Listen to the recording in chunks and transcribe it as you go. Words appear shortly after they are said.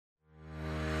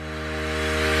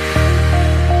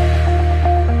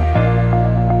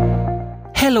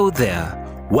Hello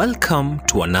there. Welcome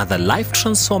to another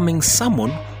life-transforming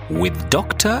sermon with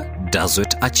Dr.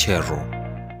 Dazwet Achero.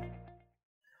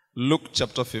 Luke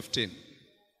chapter 15.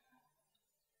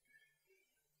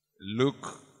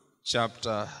 Luke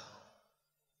chapter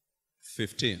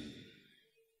 15.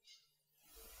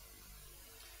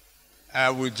 I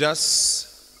will just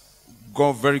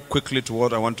go very quickly to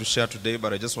what I want to share today,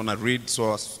 but I just want to read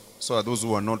so those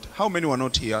who are not. How many were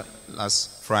not here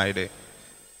last Friday?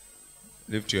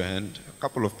 Lift your hand. A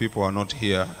couple of people are not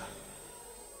here.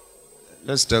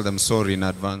 Let's tell them sorry in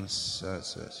advance.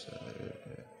 Yes.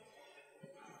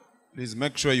 Please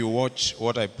make sure you watch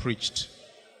what I preached.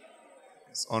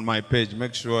 It's on my page.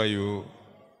 Make sure you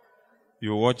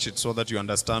watch it so that you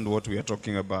understand what we are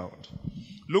talking about.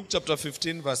 Luke chapter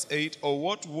 15 verse 8. Or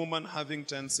what woman having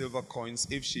 10 silver coins,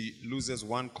 if she loses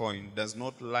one coin, does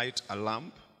not light a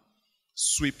lamp,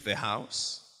 sweep the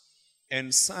house,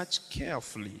 and search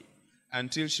carefully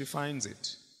until she finds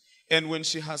it? And when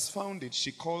she has found it,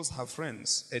 she calls her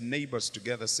friends and neighbors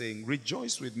together, saying,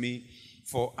 Rejoice with me,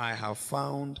 for I have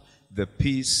found the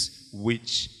piece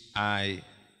which I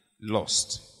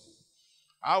lost.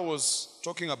 I was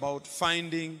talking about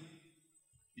finding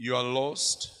your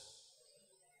lost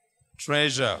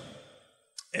treasure.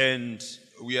 And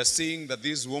we are seeing that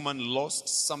this woman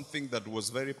lost something that was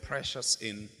very precious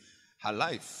in her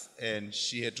life, and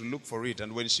she had to look for it.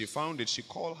 And when she found it, she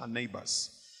called her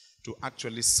neighbors to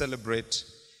actually celebrate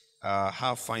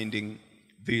her finding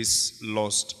this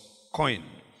lost coin.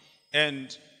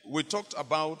 And we talked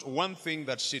about one thing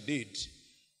that she did,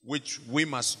 which we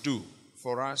must do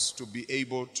for us to be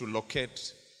able to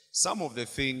locate some of the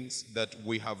things that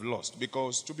we have lost.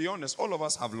 Because to be honest, all of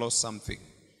us have lost something.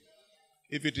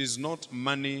 If it is not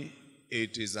money,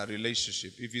 it is a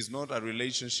relationship. If it's not a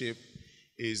relationship,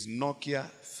 is Nokia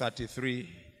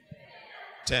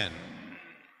 3310.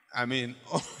 I mean,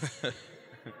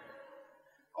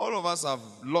 all of us have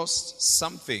lost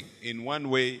something in one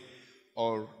way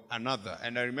or another.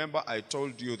 And I remember I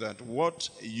told you that what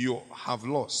you have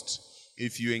lost,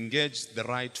 if you engage the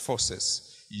right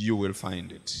forces, you will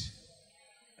find it.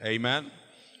 Amen?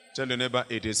 Tell your neighbor,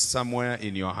 it is somewhere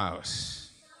in your house.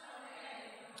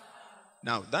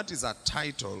 Now, that is a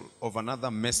title of another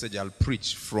message I'll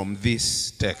preach from this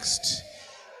text.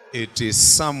 It is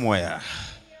somewhere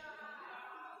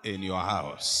in your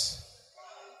house.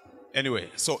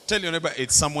 Anyway, so tell your neighbor,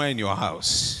 it's somewhere in your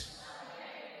house.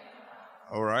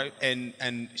 All right?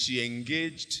 And she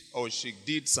engaged, or she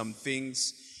did some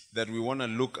things that we want to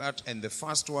look at. And the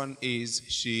first one is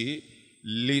she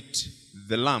lit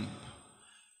the lamp.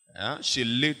 She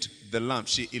lit the lamp.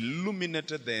 She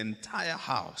illuminated the entire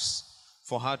house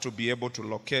for her to be able to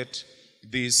locate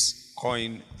this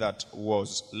coin that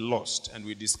was lost. And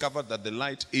we discovered that the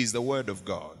light is the Word of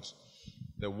God.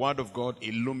 The Word of God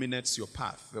illuminates your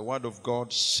path. The Word of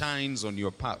God shines on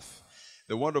your path.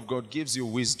 The Word of God gives you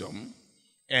wisdom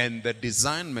and the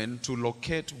discernment to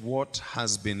locate what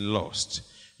has been lost,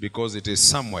 because it is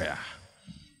somewhere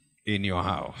in your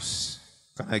house.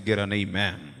 Can I get an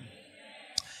amen?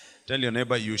 Tell your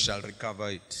neighbor, you shall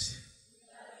recover it.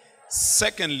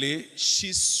 Secondly,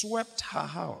 she swept her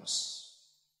house.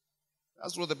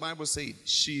 That's what the Bible said.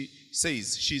 She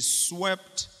says she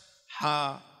swept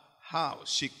her house.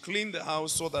 She cleaned the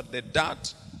house so that the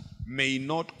dirt may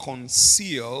not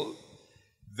conceal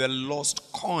the lost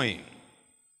coin.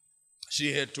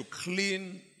 She had to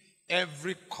clean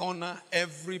every corner,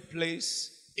 every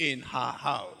place in her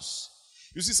house.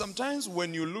 You see, sometimes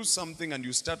when you lose something and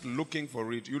you start looking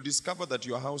for it, you discover that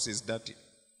your house is dirty.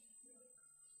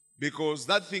 Because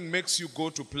that thing makes you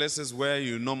go to places where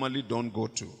you normally don't go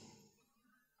to.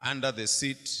 Under the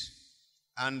seat,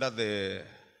 under the...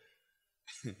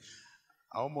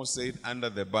 I almost said under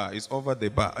the bar. It's over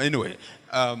the bar. Anyway,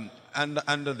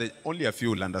 under the... Only a few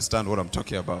will understand what I'm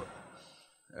talking about.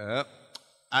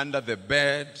 Under the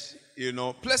bed,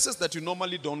 places that you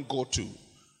normally don't go to.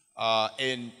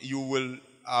 And you will...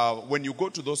 when you go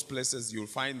to those places, you'll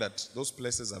find that those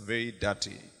places are very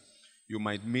dirty. You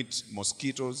might meet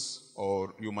mosquitoes,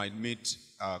 or you might meet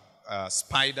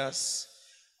spiders,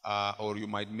 or you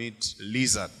might meet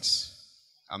lizards.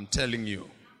 I'm telling you.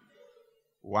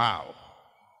 Wow.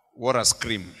 What a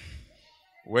scream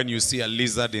when you see a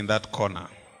lizard in that corner.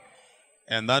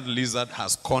 And that lizard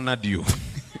has cornered you.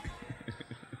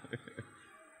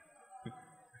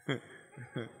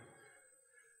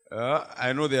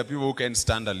 I know there are people who can't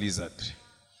stand a lizard.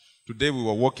 Today we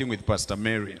were walking with Pastor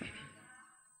Mary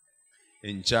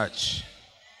in church.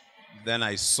 Then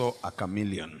I saw a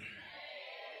chameleon.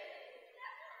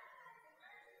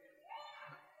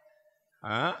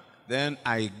 Then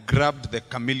I grabbed the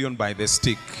chameleon by the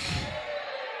stick.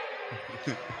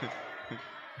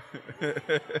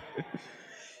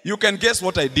 You can guess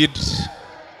what I did.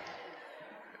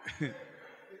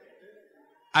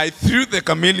 I threw the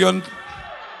chameleon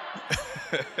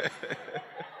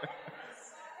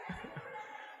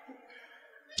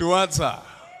towards her.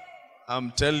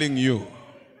 I'm telling you,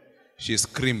 she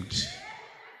screamed.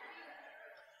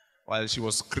 While she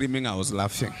was screaming, I was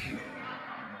laughing.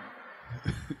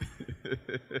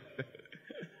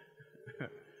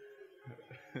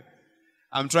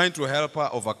 I'm trying to help her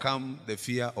overcome the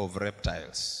fear of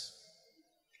reptiles.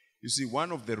 You see,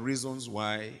 one of the reasons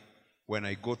why when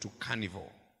I go to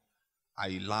carnival,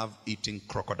 I love eating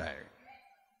crocodile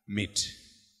meat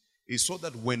is so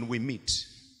that when we meet,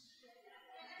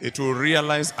 it will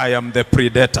realize I am the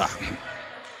predator.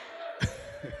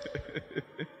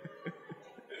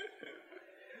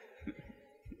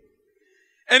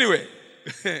 Anyway,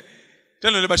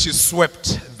 tell your neighbor she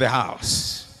swept the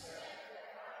house.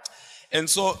 And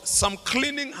so some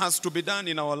cleaning has to be done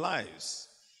in our lives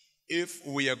if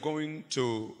we are going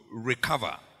to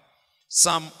recover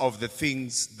some of the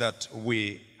things that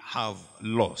we have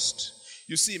lost.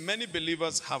 You see, many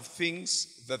believers have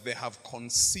things that they have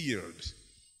concealed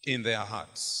in their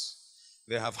hearts.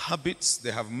 They have habits,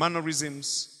 they have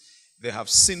mannerisms, they have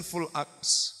sinful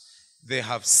acts, they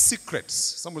have secrets.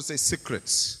 Some would say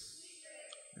secrets.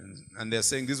 And they're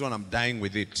saying, this one, I'm dying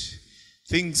with it.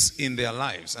 Things in their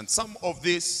lives. And some of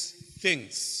these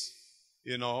things,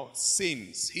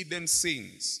 sins, hidden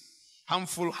sins,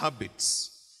 harmful habits,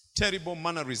 terrible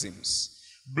mannerisms,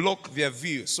 block their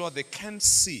view so they can't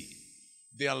see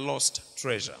their lost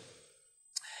treasure.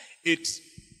 It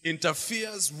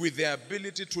interferes with their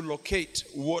ability to locate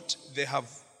what they have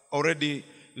already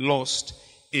lost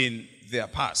in their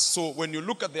past. So when you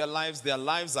look at their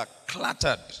lives are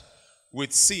cluttered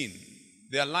with sin.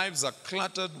 Their lives are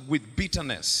cluttered with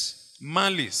bitterness,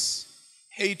 malice,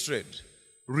 hatred,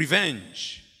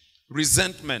 revenge,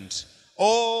 resentment.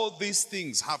 All these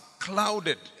things have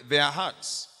clouded their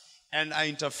hearts and are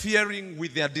interfering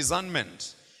with their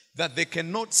discernment, that they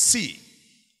cannot see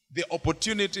the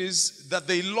opportunities that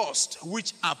they lost,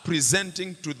 which are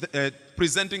presenting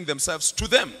themselves to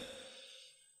them.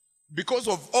 Because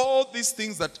of all these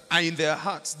things that are in their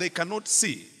hearts, they cannot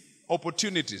see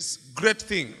opportunities, great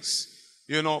things,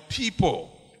 people,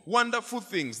 wonderful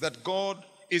things that God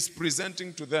is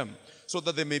presenting to them so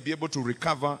that they may be able to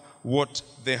recover what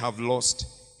they have lost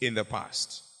in the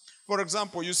past. For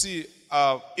example, you see,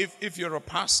 if you're a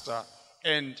pastor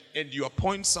and you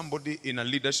appoint somebody in a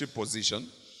leadership position,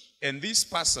 and this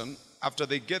person, after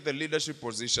they get the leadership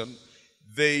position,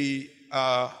 they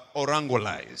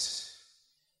orangolize.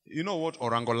 You know what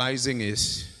orangolizing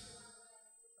is?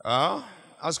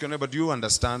 Ask your neighbor, do you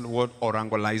understand what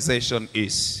orangolization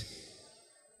is?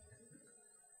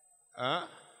 All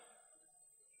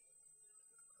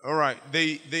right,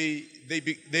 they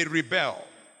rebel.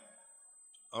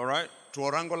 All right, to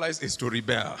orangolize is to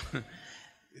rebel.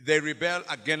 They rebel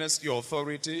against your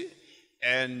authority,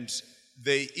 and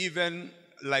they even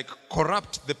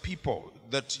corrupt the people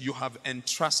that you have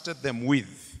entrusted them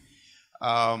with.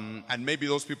 And maybe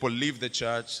those people leave the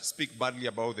church, speak badly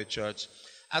about the church.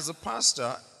 As a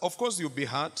pastor, of course you'll be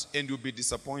hurt and you'll be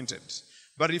disappointed.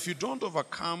 But if you don't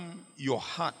overcome your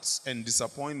hurts and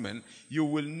disappointment, you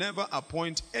will never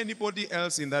appoint anybody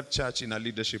else in that church in a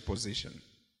leadership position.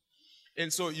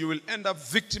 And so you will end up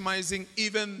victimizing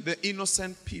even the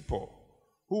innocent people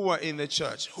who are in the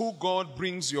church, who God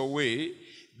brings your way,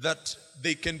 that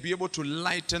they can be able to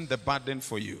lighten the burden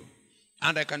for you.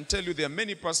 And I can tell you there are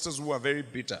many pastors who are very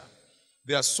bitter.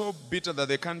 They are so bitter that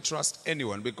they can't trust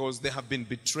anyone because they have been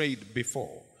betrayed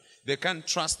before. They can't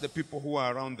trust the people who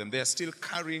are around them. They are still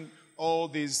carrying all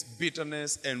this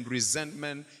bitterness and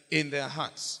resentment in their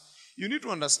hearts. You need to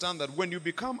understand that when you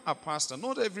become a pastor,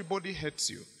 not everybody hates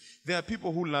you. There are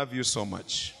people who love you so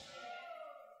much.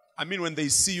 I mean, when they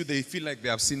see you, they feel like they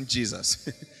have seen Jesus.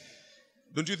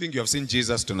 Don't you think you have seen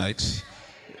Jesus tonight?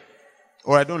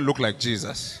 Or I don't look like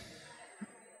Jesus.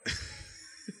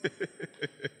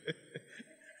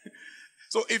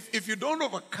 So if you don't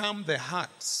overcome the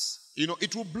hearts,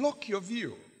 it will block your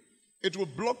view. It will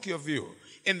block your view.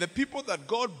 And the people that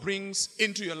God brings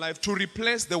into your life to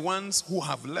replace the ones who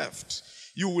have left,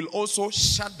 you will also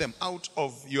shut them out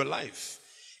of your life.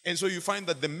 And so you find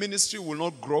that the ministry will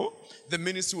not grow, the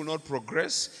ministry will not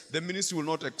progress, the ministry will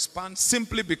not expand,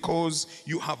 simply because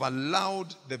you have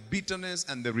allowed the bitterness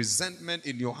and the resentment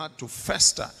in your heart to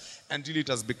fester until it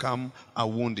has become a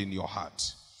wound in your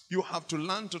heart. You have to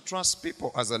learn to trust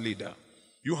people as a leader.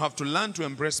 You have to learn to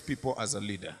embrace people as a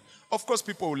leader. Of course,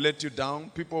 people will let you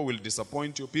down, people will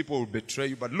disappoint you, people will betray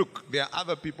you, but look, there are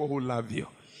other people who love you.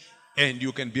 And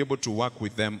you can be able to work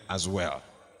with them as well.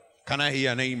 Can I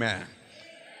hear an amen?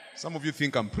 Some of you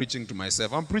think I'm preaching to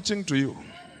myself. I'm preaching to you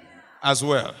as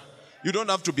well. You don't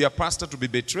have to be a pastor to be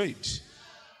betrayed.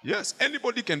 Yes,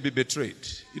 anybody can be betrayed.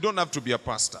 You don't have to be a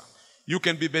pastor. You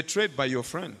can be betrayed by your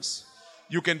friends.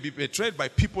 You can be betrayed by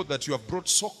people that you have brought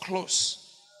so close,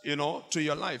 to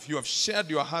your life. You have shared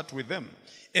your heart with them,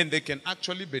 and they can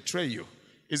actually betray you.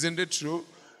 Isn't it true?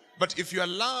 But if you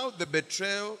allow the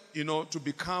betrayal, to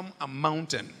become a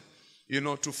mountain,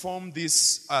 to form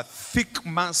this thick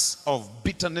mass of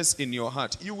bitterness in your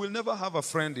heart, you will never have a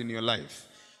friend in your life.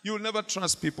 You will never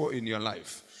trust people in your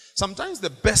life. Sometimes the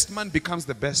best man becomes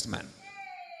the best man.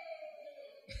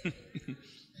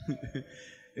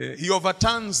 He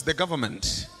overturns the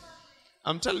government.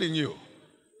 I'm telling you.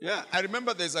 Yeah, I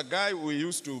remember there's a guy we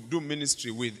used to do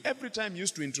ministry with. Every time he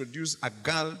used to introduce a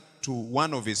girl to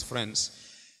one of his friends,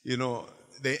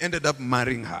 they ended up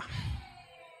marrying her.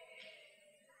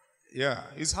 Yeah,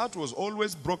 his heart was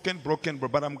always broken,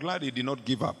 but I'm glad he did not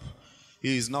give up.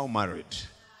 He is now married.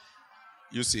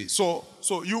 You see, so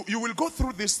you will go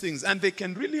through these things, and they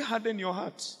can really harden your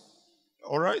heart.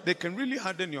 All right? They can really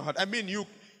harden your heart. I mean, you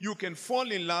can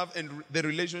fall in love and the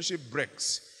relationship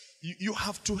breaks. You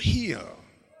have to heal.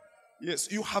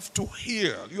 Yes, you have to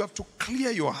heal. You have to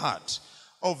clear your heart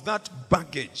of that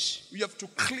baggage. You have to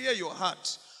clear your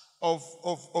heart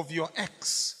of your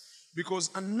ex, because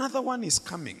another one is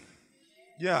coming.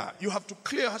 Yeah, you have to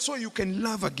clear so you can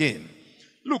love again.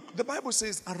 Look, the Bible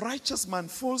says a righteous man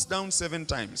falls down 7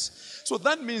 times. So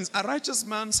that means a righteous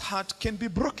man's heart can be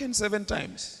broken 7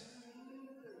 times.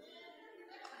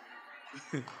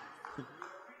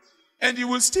 And he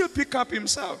will still pick up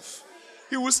himself.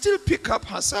 He will still pick up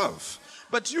herself.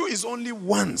 But you is only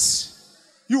once.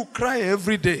 You cry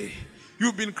every day.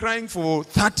 You've been crying for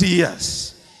 30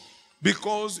 years.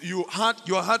 Because your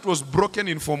heart was broken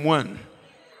in Form 1.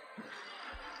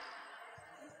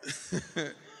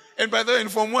 And by the way, in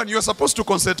Form 1, you're supposed to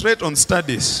concentrate on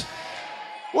studies.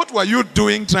 What were you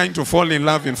doing trying to fall in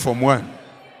love in Form 1?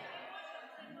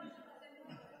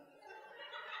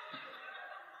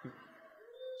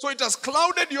 So it has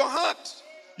clouded your heart.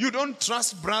 You don't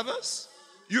trust brothers.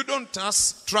 You don't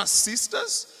trust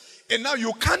sisters. And now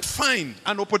you can't find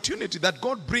an opportunity that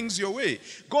God brings your way.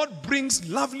 God brings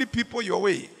lovely people your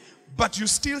way, but you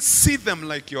still see them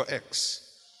like your ex.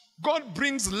 God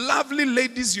brings lovely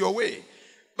ladies your way,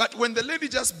 but when the lady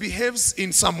just behaves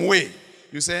in some way,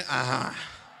 you say,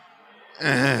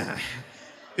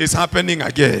 it's happening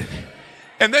again.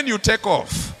 And then you take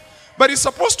off. But it's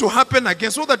supposed to happen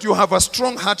again so that you have a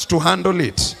strong heart to handle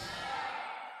it.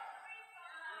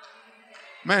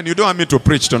 Man, you don't want me to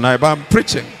preach tonight, but I'm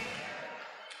preaching.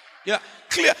 Yeah,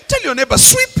 clear. Tell your neighbor,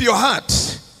 sweep your heart.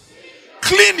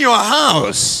 Clean your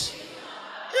house.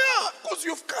 Yeah, because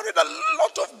you've carried a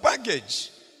lot of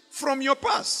baggage from your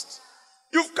past.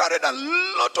 You've carried a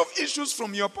lot of issues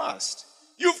from your past.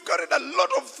 You've carried a lot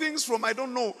of things from,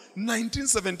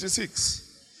 1976,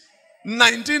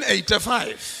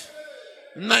 1985,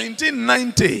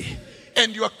 1990.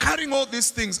 And you are carrying all these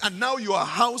things, and now your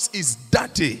house is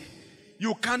dirty.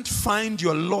 You can't find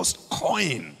your lost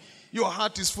coin. Your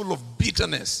heart is full of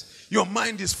bitterness. Your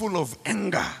mind is full of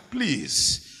anger.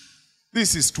 Please,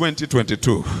 this is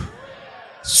 2022.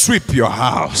 Sweep your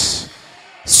house.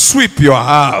 Sweep your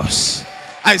house.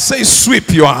 I say sweep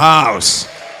your house.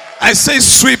 I say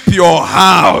sweep your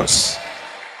house.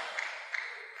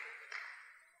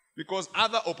 Because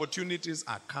other opportunities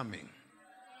are coming.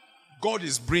 God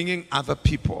is bringing other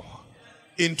people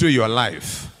into your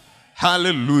life.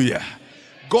 Hallelujah.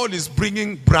 God is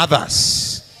bringing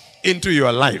brothers into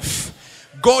your life.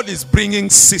 God is bringing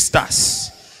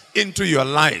sisters into your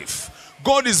life.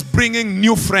 God is bringing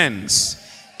new friends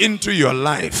into your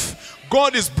life.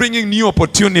 God is bringing new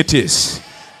opportunities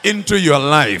into your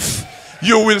life.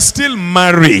 You will still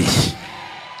marry.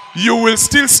 You will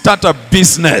still start a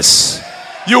business.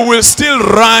 You will still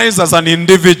rise as an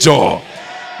individual.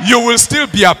 You will still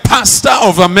be a pastor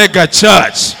of a mega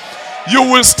church. You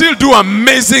will still do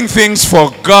amazing things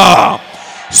for God.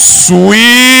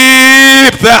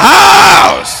 Sweep the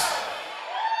house.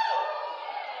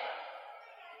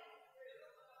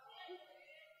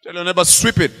 Tell your neighbor,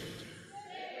 sweep it.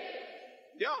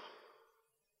 Yeah.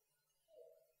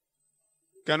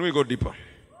 Can we go deeper?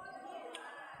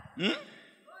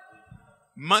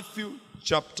 Matthew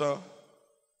chapter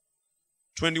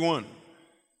 21.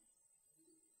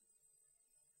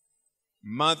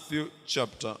 Matthew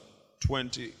chapter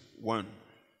 21.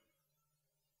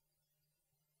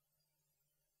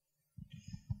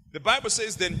 The Bible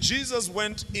says, then Jesus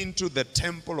went into the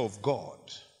temple of God,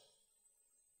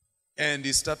 and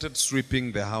he started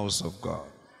sweeping the house of God.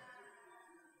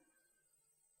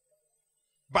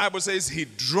 Bible says he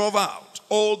drove out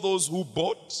all those who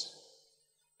bought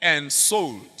and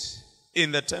sold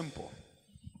in the temple.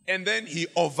 And then he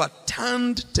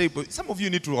overturned tables. Some of you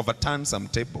need to overturn some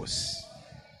tables.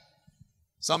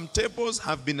 Some tables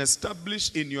have been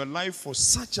established in your life for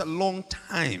such a long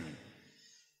time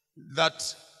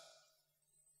that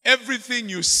everything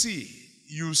you see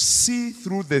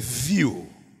through the view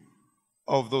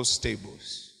of those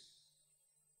tables.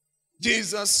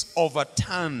 Jesus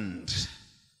overturned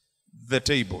the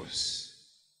tables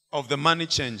of the money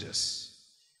changers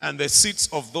and the seats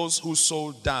of those who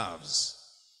sold doves.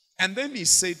 And then he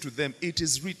said to them, it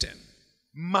is written,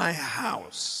 my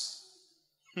house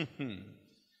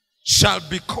shall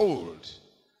be called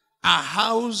a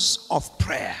house of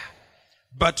prayer,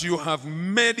 but you have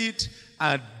made it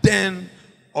a den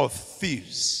of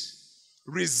thieves.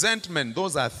 Resentment,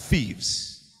 those are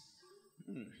thieves.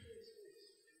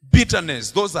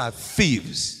 Bitterness, those are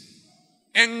thieves.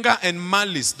 Anger and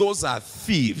malice, those are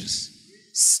thieves.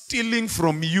 Stealing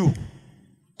from you,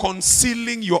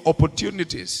 concealing your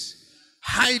opportunities,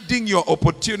 hiding your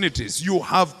opportunities. You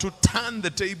have to turn the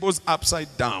tables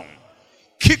upside down.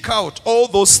 Kick out all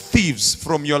those thieves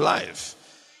from your life.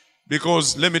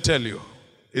 Because let me tell you,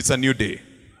 it's a new day.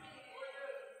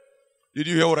 Did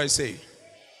you hear what I say?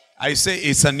 I say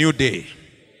it's a new day.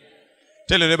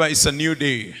 Tell your neighbor it's a new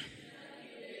day.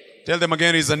 Tell them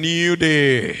again it's a new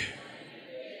day.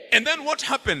 And then what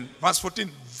happened? Verse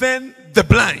 14. Then the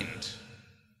blind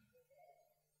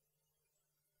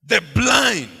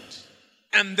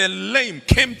and the lame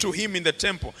came to him in the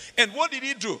temple. And what did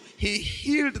he do? He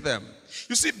healed them.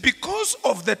 You see, because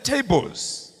of the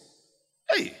tables,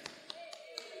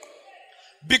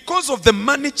 because of the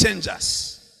money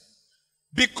changers,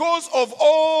 because of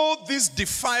all this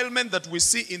defilement that we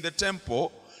see in the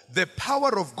temple, the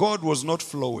power of God was not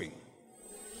flowing.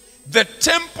 The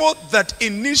temple that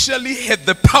initially had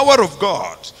the power of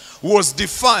God was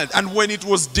defiled. And when it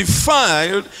was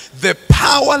defiled, the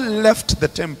power left the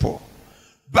temple.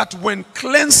 But when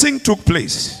cleansing took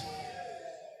place,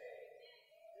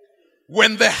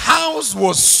 when the house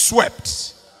was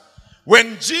swept,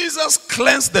 when Jesus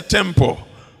cleansed the temple,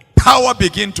 power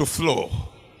began to flow.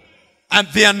 And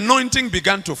the anointing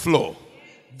began to flow.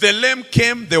 The lame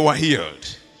came, they were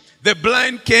healed. The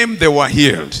blind came, they were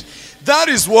healed. That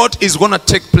is what is going to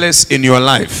take place in your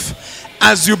life.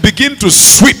 As you begin to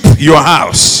sweep your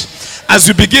house, as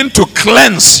you begin to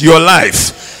cleanse your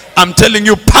life, I'm telling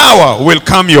you, power will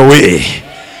come your way.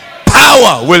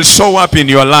 Power will show up in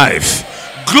your life.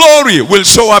 Glory will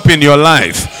show up in your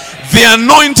life. The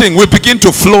anointing will begin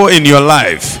to flow in your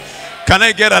life. Can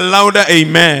I get a louder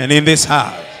amen in this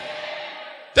house?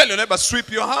 Tell your neighbor,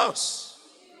 sweep your house.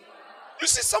 You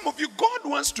see, some of you, God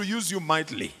wants to use you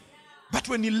mightily. But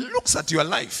when he looks at your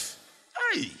life,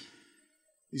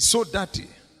 it's so dirty.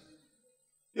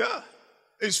 Yeah.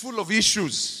 It's full of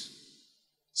issues.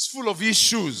 It's full of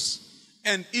issues.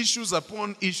 And issues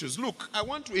upon issues. Look, I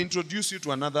want to introduce you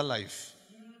to another life.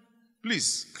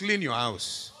 Please, clean your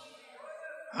house.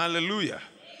 Hallelujah.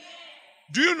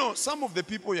 Do you know some of the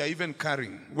people you are even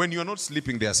carrying, when you are not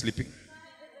sleeping, they are sleeping.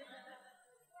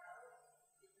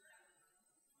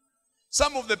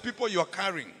 Some of the people you are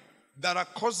carrying that are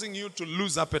causing you to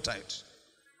lose appetite,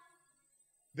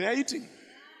 they are eating.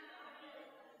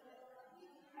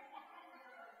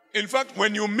 In fact,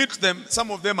 when you meet them,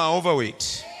 some of them are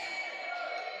overweight.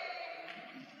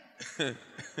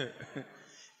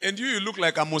 And you look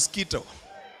like a mosquito.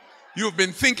 You've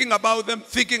been thinking about them,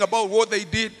 thinking about what they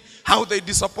did, how they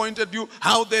disappointed you,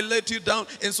 how they let you down.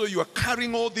 And so you are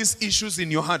carrying all these issues in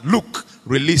your heart. Look,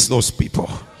 release those people.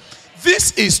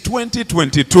 This is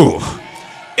 2022.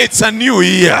 It's a new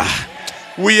year.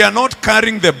 We are not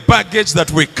carrying the baggage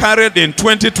that we carried in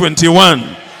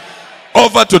 2021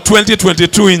 over to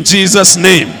 2022 in Jesus'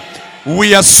 name.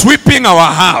 We are sweeping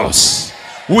our house.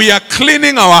 We are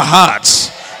cleaning our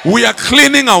hearts. We are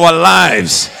cleaning our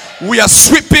lives. We are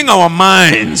sweeping our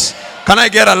minds. Can I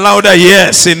get a louder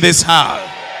yes in this house?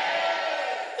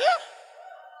 Yeah.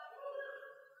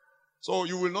 So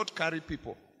you will not carry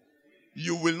people.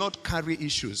 You will not carry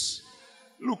issues.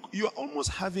 Look, you are almost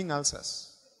having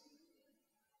ulcers.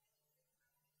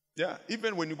 Yeah,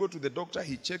 even when you go to the doctor,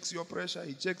 he checks your pressure,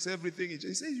 he checks everything. He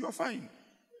says you are fine.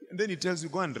 And then he tells you,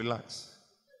 go and relax.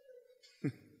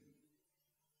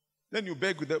 Then you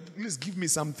beg with them, please give me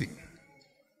something.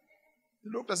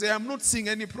 The doctor says, I'm not seeing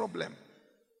any problem.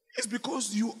 It's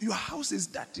because your house is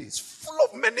dirty. It's full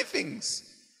of many things.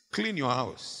 Clean your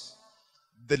house.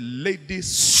 The lady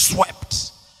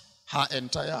swept her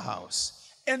entire house.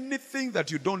 Anything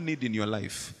that you don't need in your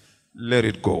life, let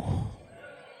it go.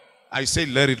 I say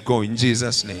let it go in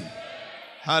Jesus' name.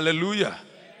 Hallelujah.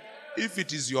 If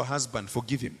it is your husband,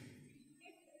 forgive him.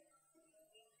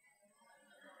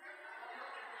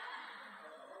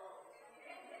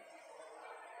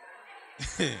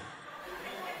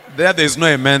 There's no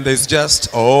amen, there's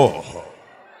just,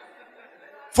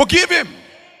 forgive him.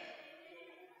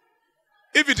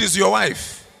 If it is your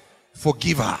wife,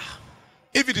 forgive her.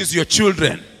 If it is your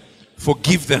children,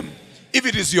 forgive them. If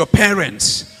it is your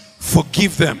parents,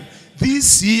 forgive them.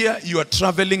 This year you are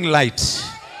traveling light.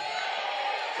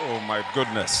 Oh my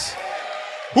goodness.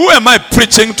 Who am I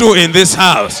preaching to in this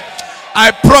house?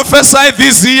 I prophesy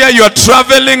this year you are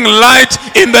traveling light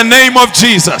in the name of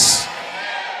Jesus.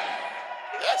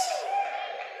 Yes.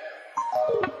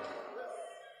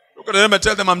 Look at them and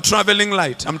tell them, I'm traveling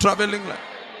light. I'm traveling light.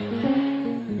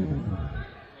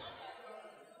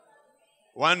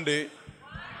 One day,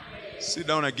 sit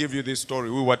down, I give you this story.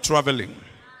 We were traveling.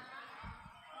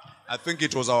 I think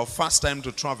it was our first time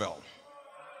to travel,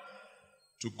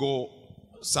 to go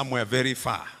somewhere very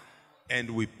far.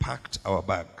 And we packed our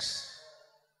bags.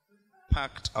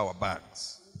 Packed our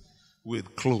bags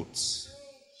with clothes,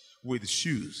 with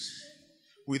shoes,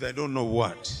 with I don't know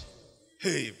what.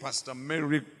 Hey, Pastor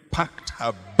Mary packed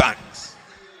her bags.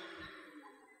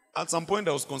 At some point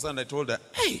I was concerned. I told her,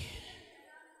 hey.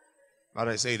 But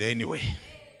I said anyway.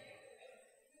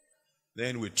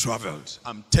 Then we traveled.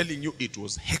 I'm telling you, it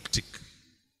was hectic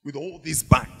with all these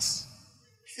bags.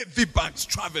 Heavy bags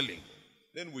traveling.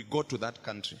 Then we go to that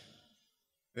country.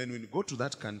 Then when we go to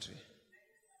that country,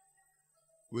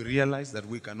 we realize that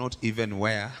we cannot even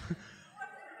wear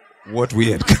what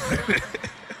we had carried.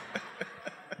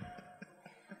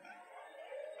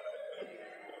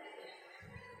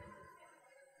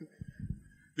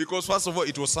 Because first of all,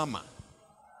 it was summer.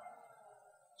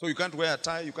 So you can't wear a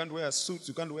tie, you can't wear suits,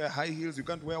 you can't wear high heels, you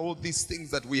can't wear all these things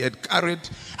that we had carried.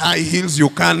 High heels, you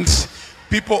can't.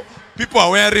 People are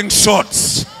wearing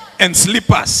shorts and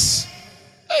slippers.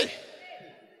 Hey.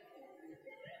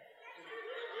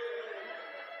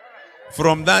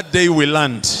 From that day we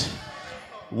learned,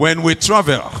 when we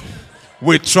travel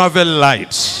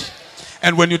light.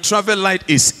 And when you travel light,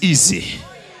 it's easy.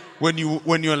 When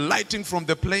you're lighting from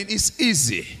the plane, it's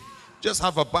easy. Just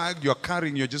have a bag you're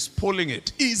carrying, you're just pulling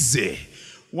it. Easy.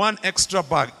 One extra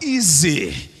bag.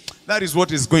 Easy. That is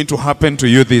what is going to happen to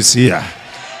you this year.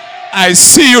 I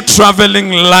see you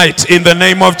traveling light in the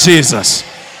name of Jesus.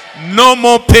 No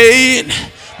more pain.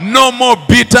 No more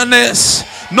bitterness.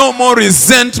 No more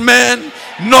resentment.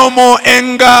 No more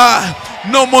anger.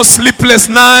 No more sleepless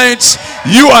nights.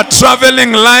 You are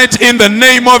traveling light in the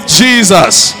name of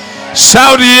Jesus.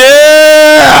 Shout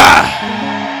yeah!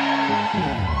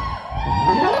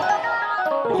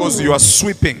 Because you are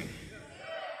sweeping.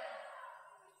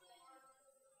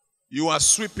 You are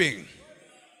sweeping.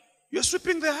 You're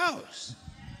sweeping the house.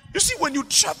 You see, when you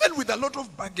travel with a lot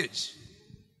of baggage,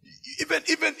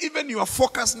 even your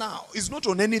focus now is not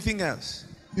on anything else.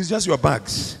 It's just your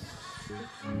bags.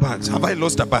 Bags. Have I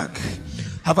lost a bag?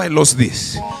 Have I lost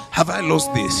this? Have I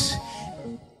lost this?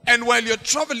 And while you're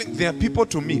traveling, there are people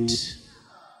to meet.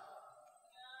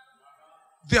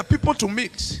 There are people to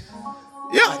meet.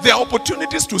 Yeah, there are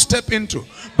opportunities to step into.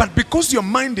 But because your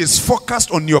mind is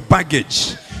focused on your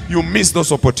baggage, you miss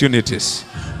those opportunities.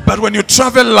 But when you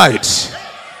travel light,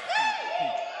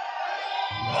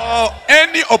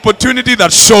 any opportunity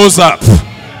that shows up,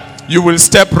 you will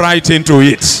step right into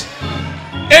it.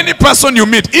 Any person you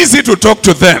meet, easy to talk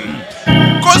to them.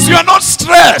 Because you are not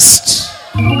stressed.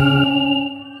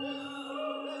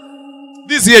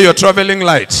 This year you're traveling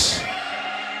light.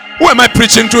 Who am I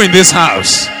preaching to in this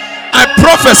house? I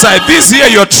prophesy this year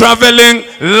you're traveling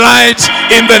light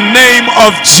in the name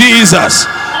of Jesus.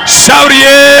 Shout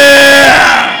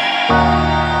yeah!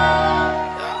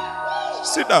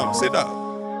 Sit down, sit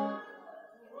down.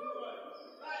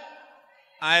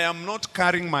 I am not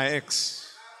carrying my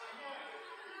ex.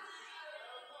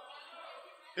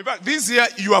 In fact, this year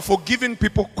you are forgiving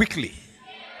people quickly.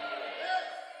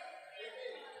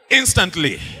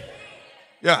 Instantly.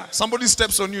 Yeah, somebody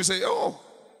steps on you, say, oh,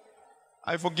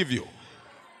 I forgive you.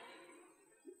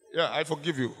 Yeah, I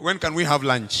forgive you. When can we have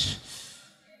lunch?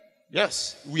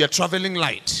 Yes, we are traveling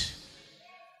light.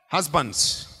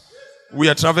 Husbands, we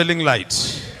are traveling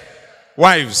light.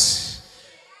 Wives,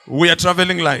 we are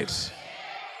traveling light.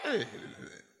 Hey,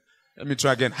 let me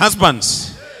try again.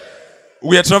 Husbands,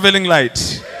 we are traveling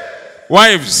light.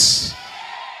 Wives,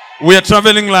 we are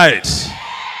traveling light.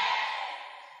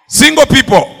 Single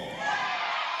people,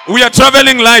 we are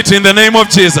traveling light in the name of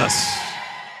Jesus.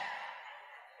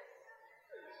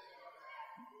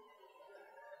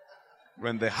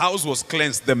 when the house was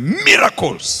cleansed, the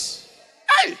miracles,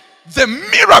 the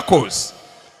miracles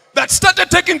that started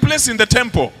taking place in the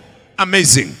temple,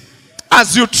 amazing.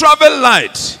 As you travel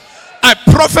light, I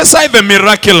prophesy the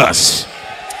miraculous.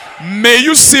 May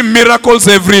you see miracles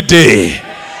every day.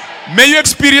 May you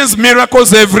experience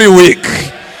miracles every week.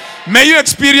 May you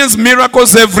experience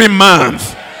miracles every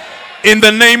month. In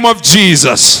the name of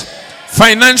Jesus.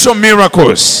 Financial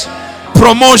miracles,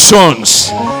 promotions,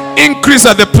 increase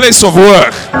at the place of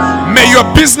work. May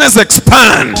your business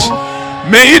expand.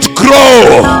 May it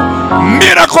grow.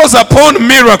 Miracles upon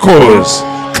miracles.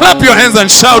 Clap your hands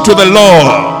and shout to the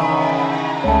Lord.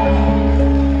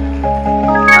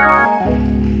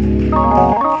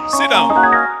 Sit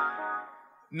down.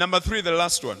 Number 3, the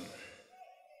last one.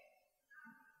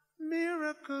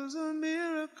 Miracles are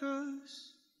miracles.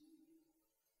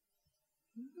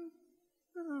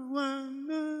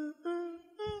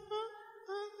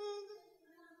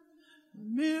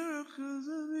 Miracles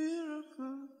are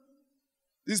miracles.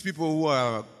 These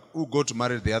people who got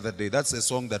married the other day, that's a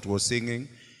song that was singing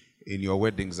in your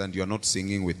weddings and you're not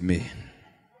singing with me.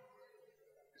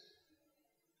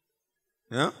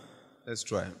 Yeah? Let's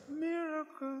try.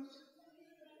 Miracles.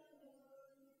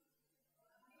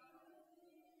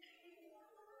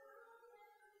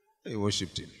 Hey,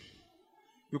 worship team.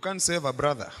 You can't save a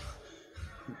brother.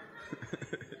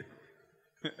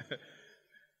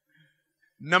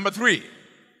 Number 3.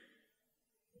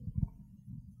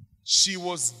 She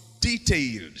was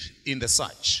detailed in the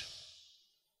search.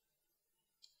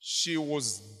 She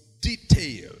was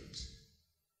detailed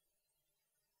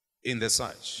in the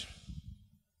search.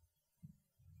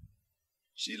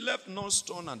 She left no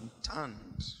stone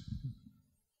unturned.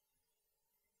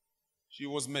 She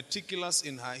was meticulous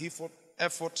in her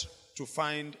effort to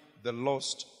find the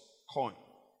lost coin.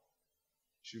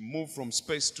 She moved from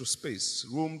space to space,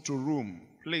 room to room,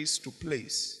 place to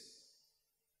place.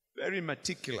 Very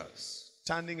meticulous,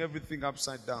 turning everything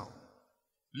upside down,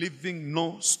 leaving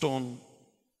no stone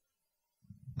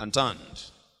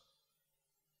unturned.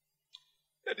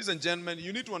 Ladies and gentlemen,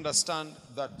 you need to understand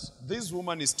that this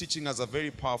woman is teaching us a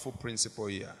very powerful principle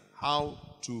here. How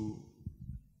to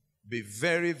be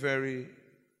very, very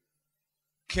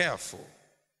careful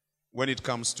when it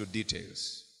comes to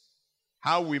details.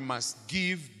 How we must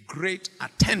give great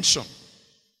attention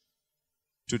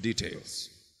to details.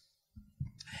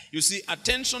 You see,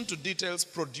 attention to details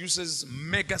produces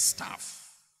mega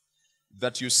stuff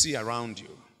that you see around you.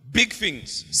 Big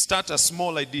things start as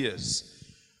small ideas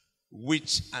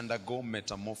which undergo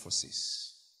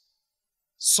metamorphosis.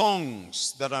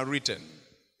 Songs that are written.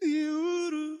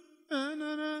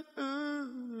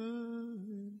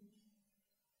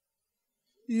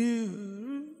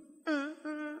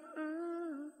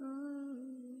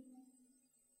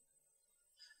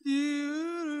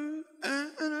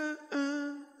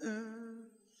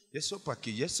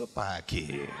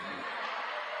 Yesopaki.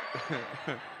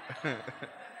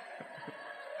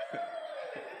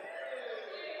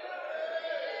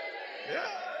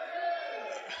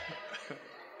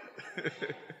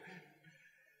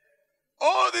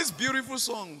 All these beautiful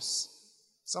songs,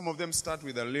 some of them start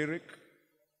with a lyric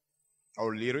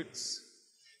or lyrics.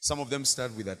 Some of them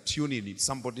start with a tune in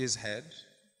somebody's head.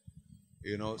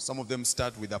 You know, some of them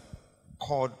start with a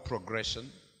chord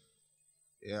progression.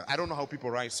 Yeah, I don't know how people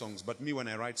write songs, but me, when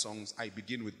I write songs, I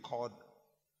begin with chord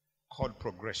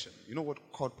progression. You know what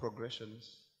chord progression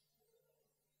is?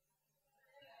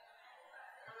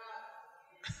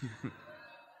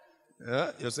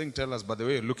 Yeah, you're saying tell us, but the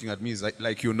way you're looking at me is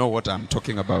like you know what I'm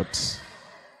talking about.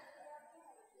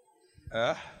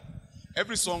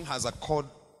 Every song has a chord,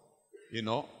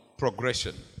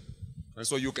 progression. And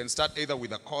so you can start either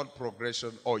with a chord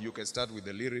progression, or you can start with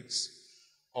the lyrics,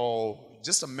 or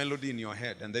just a melody in your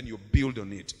head, and then you build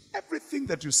on it. Everything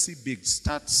that you see big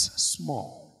starts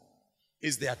small.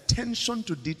 It's the attention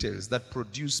to details that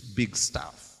produce big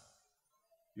stuff.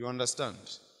 You understand?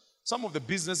 Some of the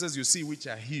businesses you see which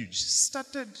are huge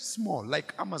started small,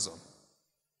 like Amazon.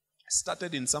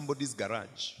 Started in somebody's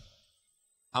garage.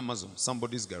 Amazon,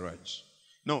 somebody's garage.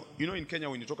 No, in Kenya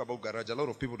when you talk about garage, a lot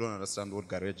of people don't understand what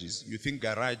garage is. You think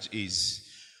garage is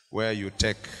where you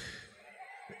take...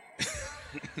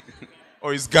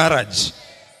 or is garage.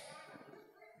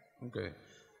 Okay.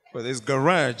 But there's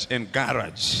garage and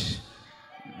garage.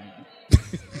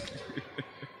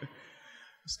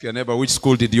 Ask your neighbor, which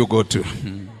school did you go to?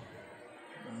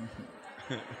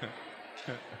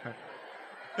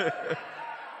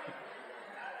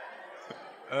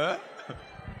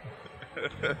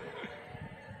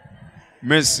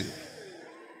 Mercy.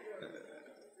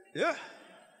 Yeah.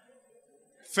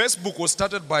 Facebook was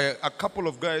started by a couple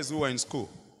of guys who were in school.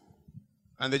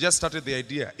 And they just started the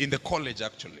idea in the college,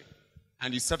 actually.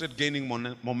 And it started gaining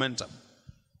momentum.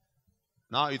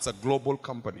 Now it's a global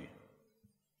company.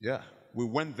 Yeah. We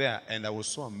went there, and I was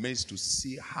so amazed to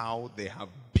see how they have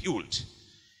built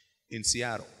in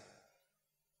Seattle.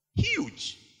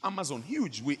 Huge. Amazon,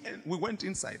 huge. We went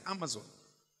inside Amazon,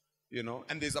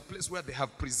 and there's a place where they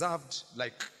have preserved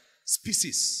like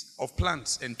species of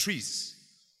plants and trees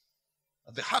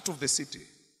at the heart of the city.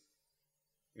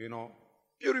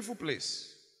 Beautiful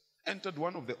place. Entered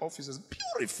one of the offices.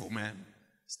 Beautiful, man.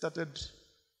 Started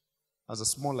as a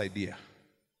small idea.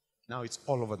 Now it's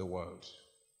all over the world.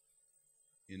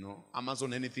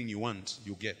 Amazon, anything you want,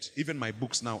 you get. Even my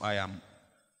books now,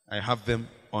 I have them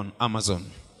on Amazon.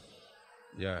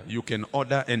 Yeah, you can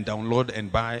order and download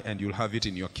and buy, and you'll have it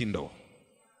in your Kindle.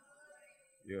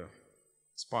 Yeah,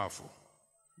 it's powerful.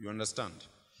 You understand?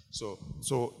 So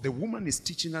the woman is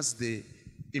teaching us the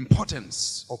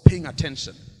importance of paying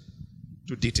attention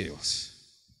to details.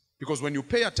 Because when you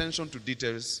pay attention to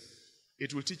details,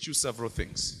 it will teach you several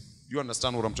things. You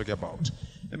understand what I'm talking about?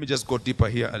 Let me just go deeper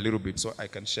here a little bit so I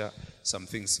can share some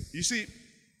things. You see,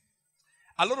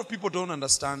 a lot of people don't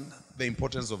understand the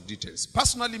importance of details.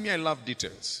 Personally, me, I love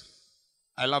details.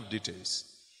 I love details.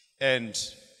 And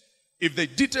if the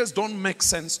details don't make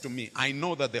sense to me, I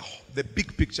know that the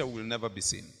big picture will never be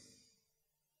seen.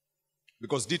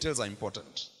 Because details are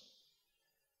important.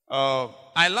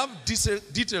 I love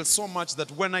details so much that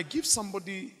when I give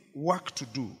somebody work to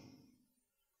do,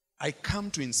 I come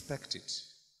to inspect it.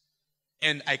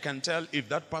 And I can tell if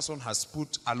that person has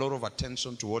put a lot of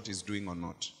attention to what he's doing or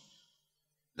not.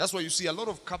 That's why you see a lot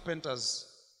of carpenters,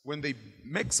 when they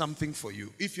make something for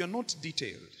you, if you're not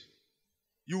detailed,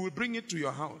 you will bring it to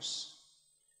your house.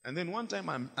 And then one time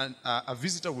a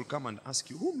visitor will come and ask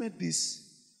you, who made this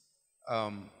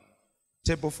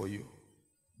table for you?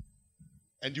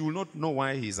 And you will not know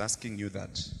why he's asking you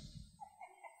that.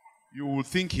 You will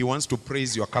think he wants to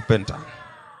praise your carpenter.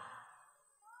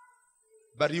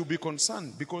 But you'll be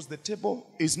concerned because the table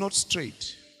is not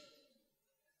straight.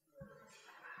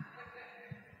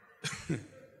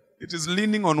 It is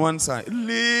leaning on one side.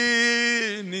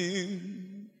 Leaning.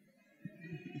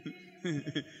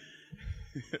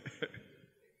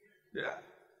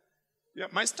 Yeah.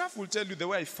 My staff will tell you the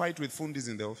way I fight with fundis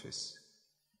in the office.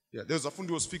 Yeah, there was a fundi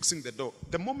who was fixing the door.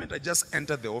 The moment I just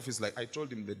entered the office, like I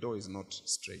told him the door is not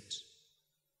straight.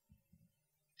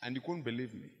 And he couldn't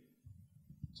believe me.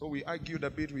 So we argued a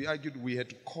bit. We had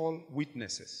to call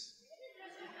witnesses.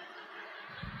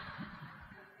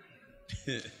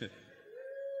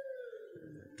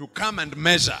 To come and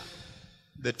measure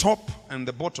the top and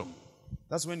the bottom.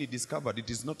 That's when he discovered it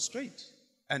is not straight.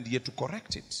 And he had to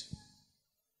correct it.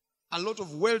 A lot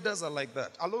of welders are like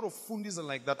that. A lot of fundis are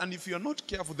like that. And if you're not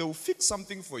careful, they will fix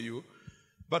something for you.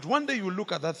 But one day you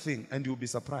look at that thing and you'll be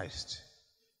surprised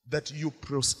that you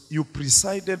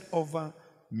presided over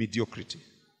mediocrity.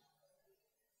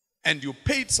 And you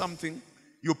paid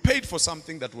for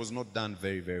something that was not done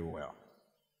very, very well.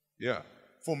 Yeah.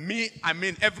 For me,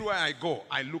 everywhere I go,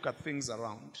 I look at things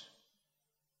around.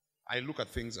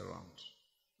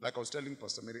 Like I was telling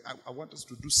Pastor Mary, I want us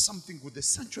to do something with the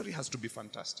sanctuary. Has to be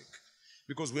fantastic.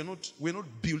 Because we're not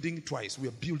building twice, we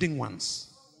are building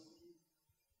once.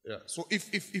 Yeah. So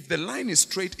if the line is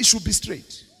straight, it should be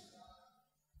straight.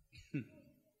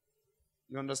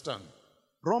 You understand?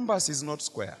 Rhombus is not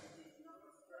square.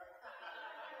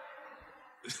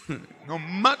 No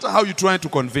matter how you try to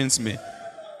convince me,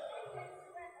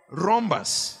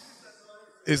 rhombus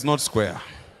is not square.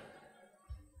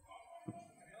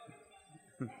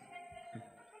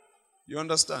 You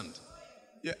understand?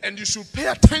 Yeah, and you should pay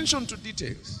attention to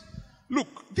details.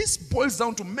 Look, this boils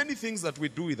down to many things that we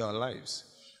do with our lives.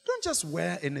 Don't just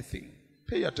wear anything.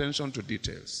 Pay attention to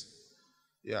details.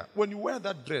 Yeah, when you wear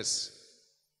that dress,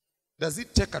 does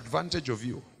it take advantage of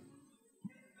you?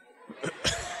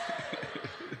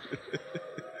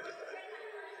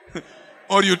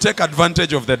 Or you take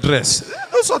advantage of the dress?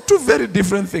 Those are two very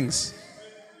different things.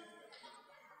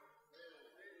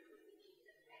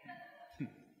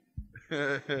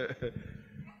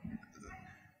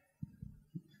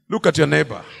 Look at your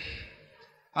neighbor.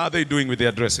 How are they doing with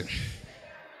their dressing?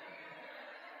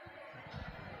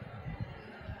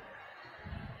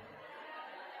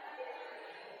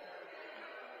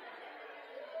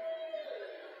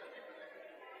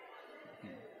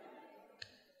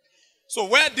 So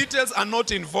where details are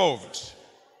not involved,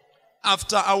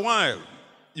 after a while,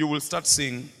 you will start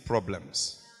seeing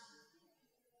problems.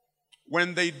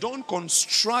 When they don't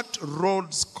construct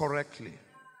roads correctly,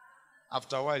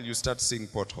 after a while, you start seeing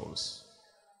potholes.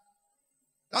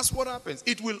 That's what happens.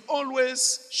 It will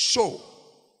always show.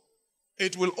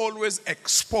 it will always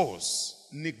expose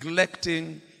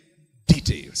neglecting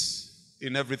details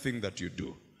in everything that you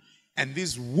do. And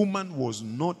this woman was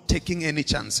not taking any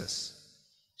chances.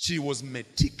 She was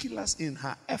meticulous in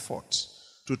her effort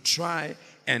to try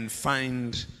and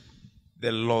find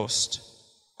the lost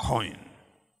coin.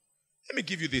 Let me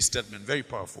give you this statement, very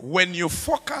powerful. When you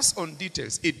focus on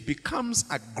details, it becomes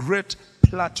a great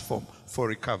platform for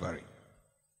recovery.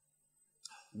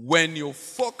 When you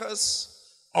focus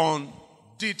on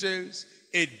details,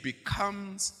 it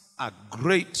becomes a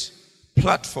great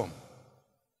platform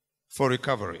for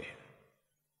recovery.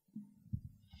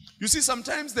 You see,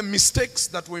 sometimes the mistakes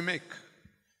that we make,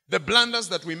 the blunders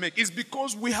that we make, is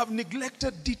because we have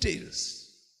neglected details.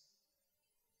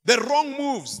 The wrong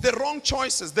moves, the wrong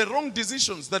choices, the wrong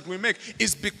decisions that we make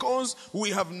is because we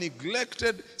have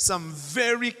neglected some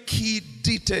very key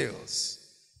details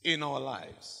in our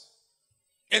lives.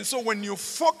 And so when you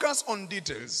focus on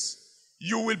details,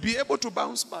 you will be able to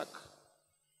bounce back.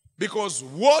 Because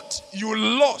what you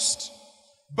lost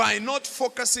by not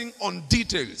focusing on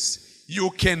details, you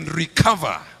can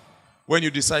recover when you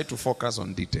decide to focus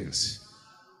on details.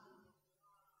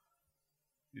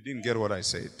 You didn't get what I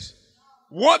said.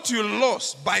 What you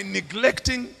lost by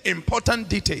neglecting important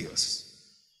details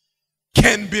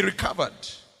can be recovered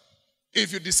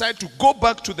if you decide to go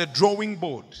back to the drawing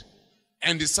board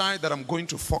and decide that I'm going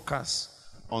to focus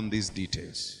on these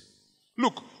details.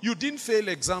 Look, you didn't fail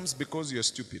exams because you're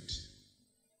stupid.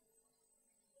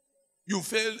 You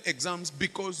failed exams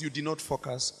because you did not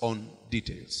focus on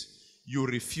details. You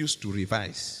refused to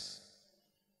revise.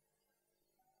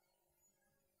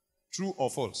 True or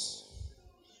false?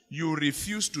 You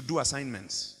refused to do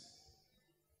assignments.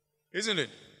 Isn't it?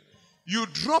 You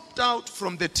dropped out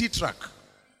from the T-track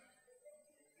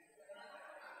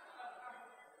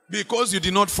because you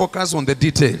did not focus on the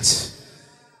details.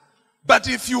 But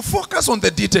if you focus on the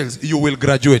details, you will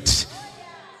graduate.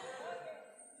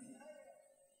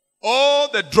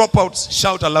 All the dropouts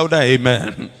shout louder,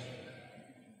 amen.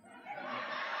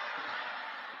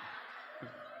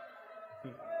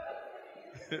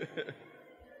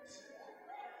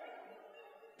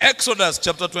 Exodus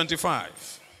chapter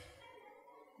 25.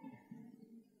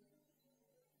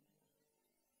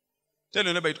 Tell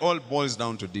your neighbor, it all boils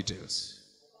down to details.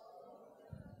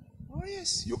 Oh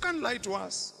yes, you can't lie to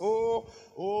us.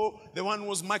 Oh, the one who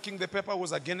was marking the paper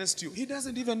was against you. He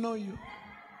doesn't even know you.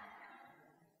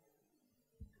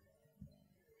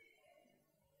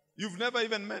 You've never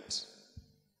even met.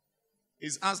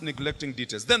 Is us neglecting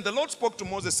details. Then the Lord spoke to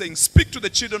Moses saying, speak to the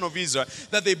children of Israel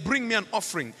that they bring me an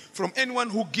offering. From anyone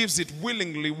who gives it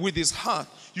willingly with his heart,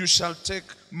 you shall take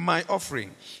my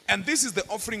offering. And this is the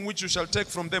offering which you shall take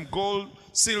from them: gold,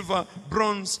 silver,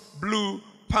 bronze, blue,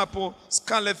 purple,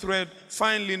 scarlet thread,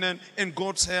 fine linen, and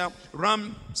goat's hair,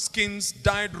 ram skins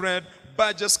dyed red,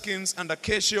 badger skins, and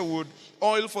acacia wood,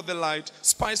 oil for the light,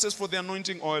 spices for the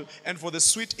anointing oil, and for the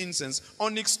sweet incense,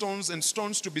 onyx stones and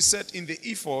stones to be set in the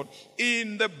ephod,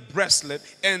 in the breastlet,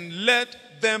 and let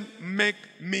them make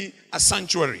me a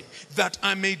sanctuary, that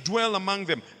I may dwell among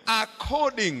them,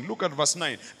 according, look at verse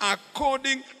 9,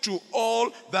 according to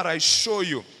all that I show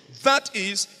you. That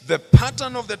is the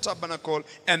pattern of the tabernacle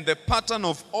and the pattern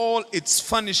of all its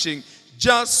furnishing,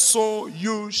 just so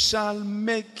you shall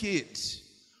make it.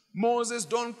 Moses,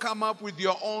 don't come up with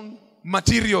your own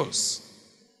materials.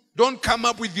 Don't come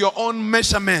up with your own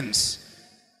measurements.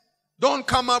 Don't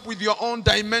come up with your own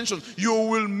dimensions. You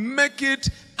will make it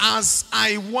as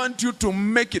I want you to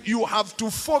make it. You have to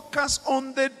focus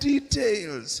on the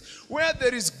details. Where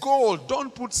there is gold,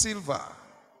 don't put silver.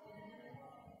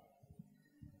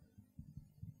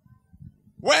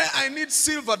 Where I need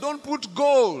silver, don't put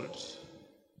gold.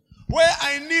 Where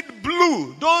I need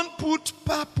blue, don't put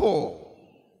purple.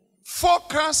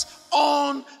 Focus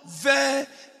on the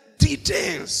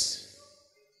details.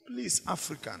 Please,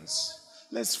 Africans,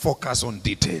 let's focus on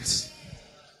details.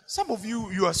 Some of you,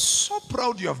 you are so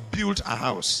proud you have built a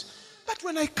house. But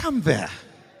when I come there,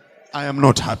 I am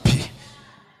not happy.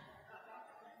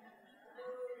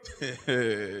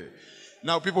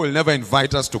 Now people will never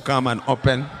invite us to come and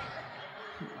open.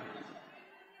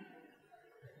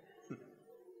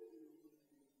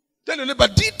 Tell your neighbor,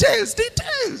 details,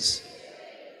 details.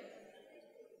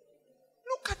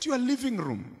 Look at your living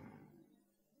room.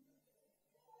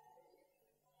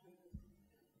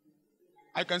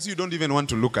 I can see you don't even want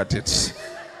to look at it.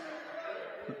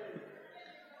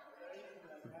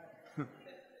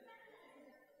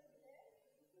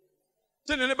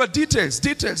 Tell your neighbor, details,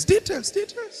 details, details,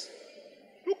 details.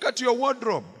 Look at your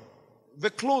wardrobe. The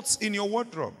clothes in your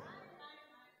wardrobe.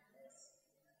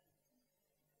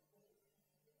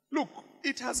 Look,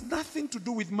 it has nothing to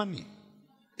do with money.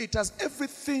 It has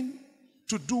everything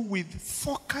to do with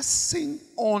focusing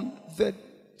on the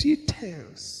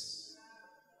details.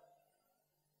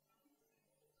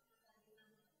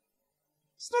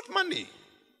 It's not money.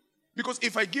 Because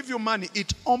if I give you money,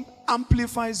 it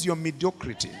amplifies your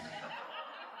mediocrity.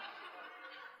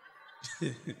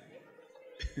 Yeah.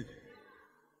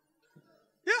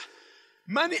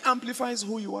 Money amplifies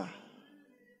who you are.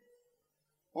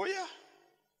 Oh yeah.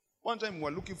 One time we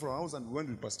were looking for a house and we went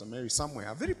with Pastor Mary somewhere,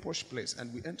 a very posh place,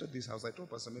 and we entered this house. I told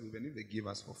Pastor Mary, even if they give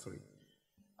us for free,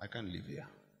 I can't live here.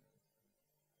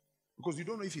 Because you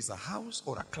don't know if it's a house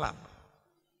or a club.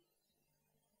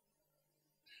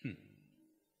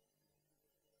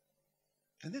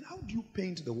 And then how do you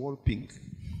paint the wall pink?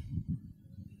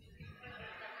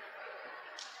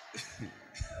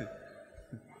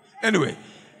 Anyway,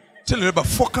 tell you about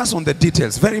focus on the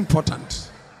details. Very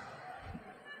important.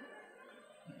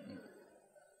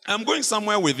 I'm going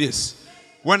somewhere with this.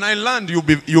 When I land, you'll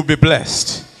be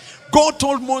blessed. God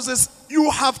told Moses,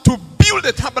 you have to build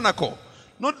a tabernacle.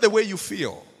 Not the way you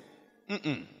feel.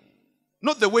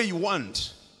 Not the way you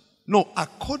want. No,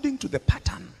 according to the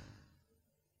pattern.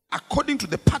 According to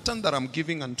the pattern that I'm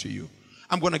giving unto you.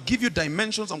 I'm going to give you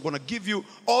dimensions. I'm going to give you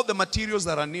all the materials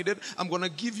that are needed. I'm going to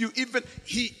give you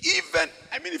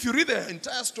if you read the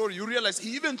entire story, you realize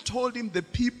he even told him the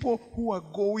people who are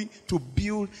going to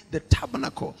build the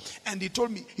tabernacle. And he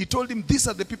told him, these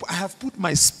are the people, I have put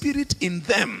my spirit in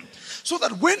them. So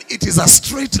that when it is a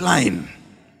straight line,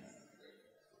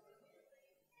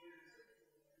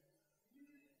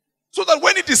 so that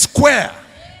when it is square,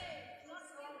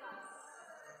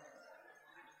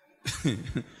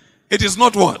 it is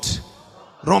not what?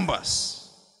 Rhombus.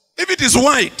 If it is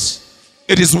white,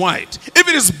 it is white. If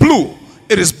it is blue,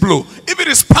 it is blue. If it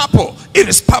is purple, it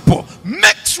is purple.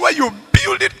 Make sure you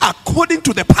build it according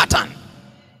to the pattern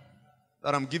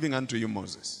that I'm giving unto you,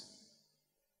 Moses.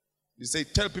 You say,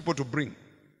 tell people to bring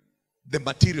the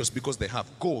materials because they have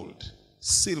gold,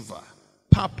 silver,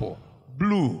 purple,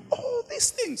 blue, all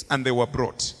these things. And they were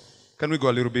brought. Can we go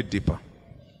a little bit deeper?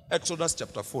 Exodus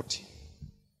chapter 40.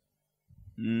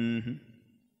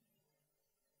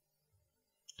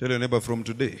 Tell your neighbor, from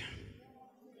today,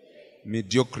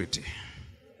 mediocrity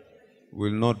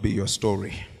will not be your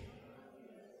story.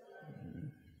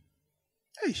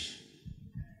 Hey.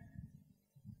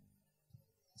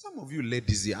 Some of you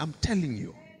ladies here, I'm telling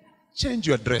you, change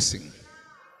your dressing.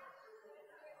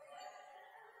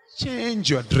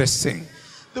 Change your dressing.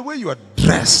 The way you are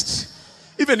dressed,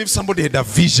 even if somebody had a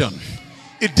vision,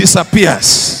 it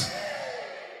disappears.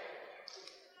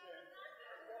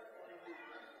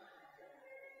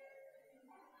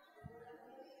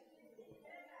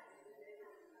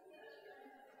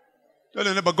 Tell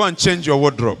your neighbor, go and change your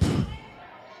wardrobe.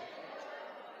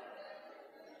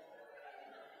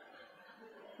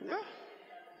 Yeah.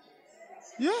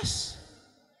 Yes.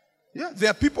 Yeah. There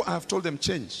are people I have told them,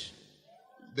 change.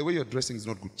 The way you're dressing is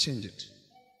not good. Change it.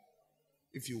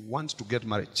 If you want to get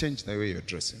married, change the way you're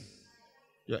dressing.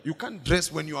 Yeah. You can't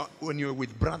dress when you're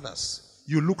with brothers.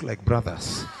 You look like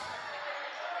brothers.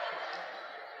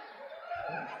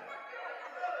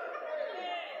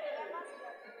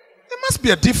 There must be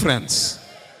a difference.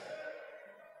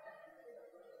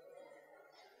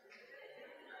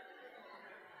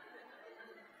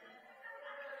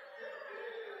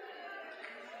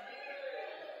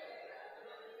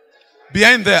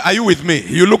 Behind there, are you with me?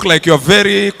 You look like you're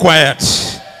very quiet.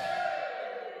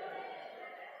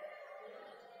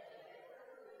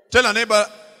 Tell your neighbor,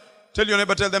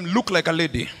 tell them, look like a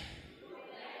lady.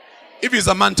 If he's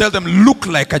a man, tell them, look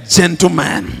like a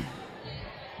gentleman.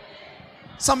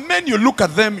 Some men, you look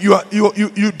at them,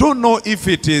 you don't know if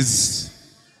it is.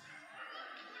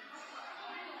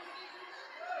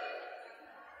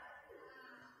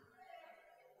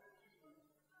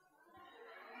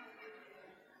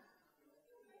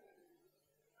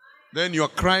 Then you are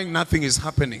crying, nothing is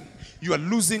happening. You are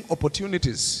losing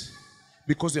opportunities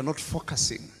because you're not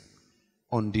focusing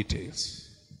on details.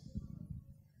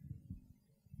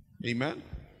 Amen?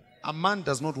 A man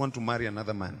does not want to marry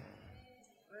another man.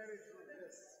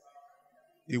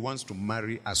 He wants to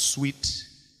marry a sweet,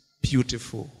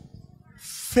 beautiful,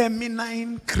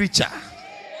 feminine creature.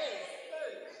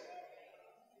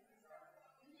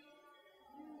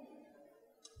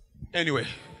 Anyway,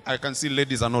 I can see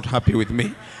ladies are not happy with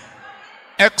me.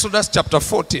 Exodus chapter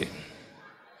 40,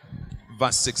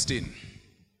 verse 16.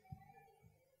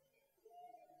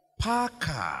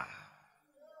 Paka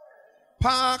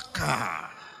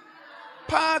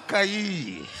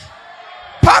hii.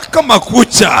 Paka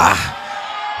makucha.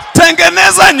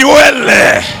 Tengeneza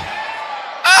nywele.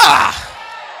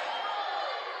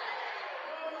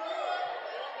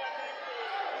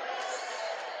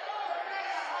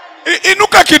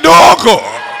 Inuka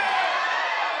kidogo.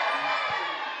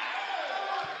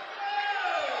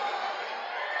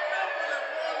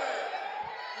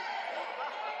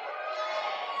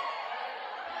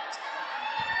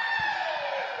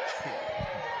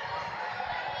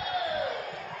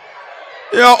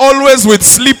 You're always with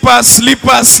slippers.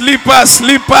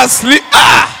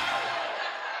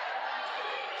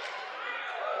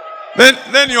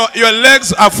 Then your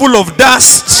legs are full of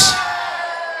dust.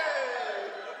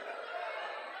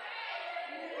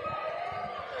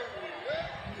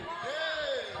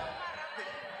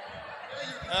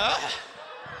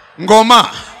 Ngoma.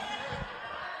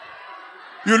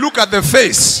 You look at the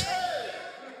face.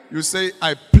 You say,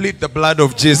 I plead the blood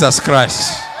of Jesus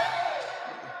Christ.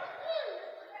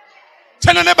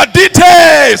 Tell your neighbor,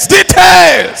 details.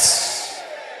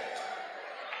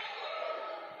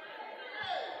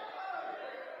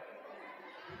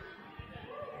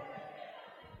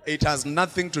 It has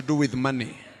nothing to do with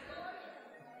money.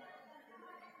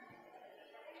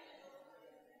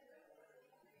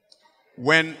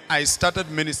 When I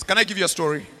started ministry, can I give you a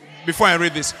story before I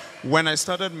read this? When I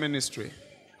started ministry,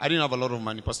 I didn't have a lot of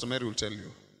money. Pastor Mary will tell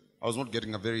you. I was not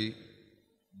getting a very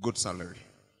good salary.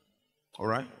 All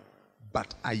right?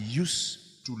 But I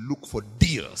used to look for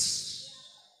deals.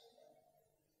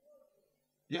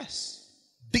 Yes,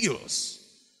 deals.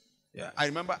 Yeah, I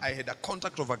remember I had a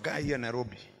contact of a guy here in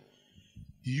Nairobi.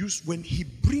 When he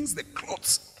brings the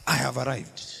clothes, I have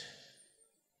arrived.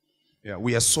 Yeah,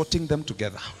 we are sorting them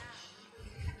together.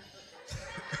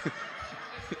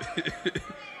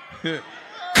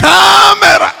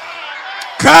 Camera.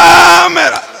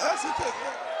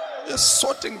 Just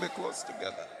sorting the clothes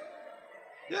together.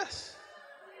 Yes.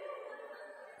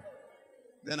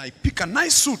 Then I pick a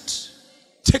nice suit,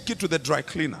 take it to the dry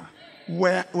cleaner.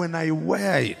 When I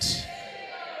wear it,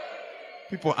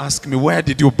 people ask me, where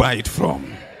did you buy it from?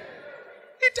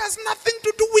 It has nothing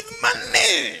to do with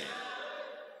money.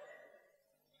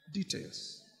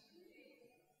 Details.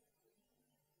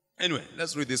 Anyway,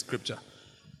 let's read this scripture.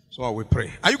 So we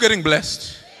pray. Are you getting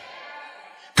blessed?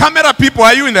 Camera people,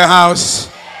 are you in the house?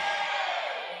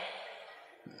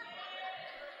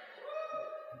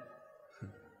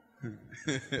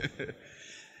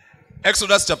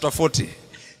 Exodus chapter 40.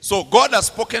 So God has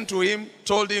spoken to him,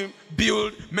 told him,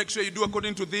 build, make sure you do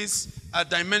according to these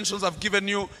dimensions I've given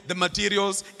you, the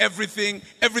materials, everything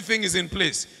is in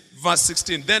place. Verse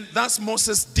 16. Then thus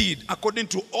Moses did according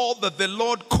to all that the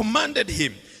Lord commanded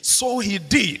him. So he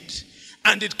did.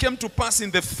 And it came to pass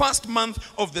in the first month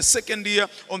of the second year,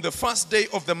 on the first day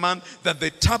of the month, that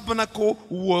the tabernacle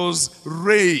was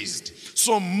raised.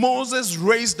 So Moses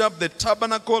raised up the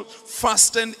tabernacle,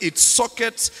 fastened its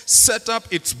sockets, set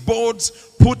up its boards,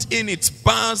 put in its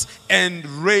bars, and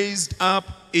raised up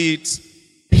its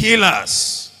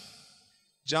pillars.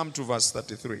 Jump to verse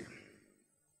 33.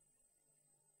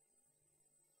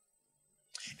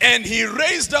 And he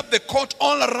raised up the court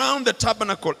all around the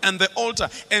tabernacle and the altar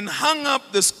and hung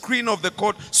up the screen of the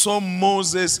court. So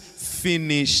Moses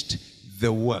finished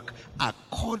the work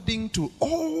according to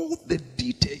all the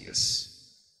details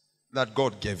that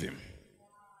God gave him.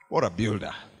 What a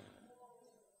builder.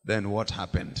 Then what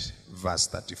happened? Verse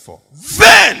 34.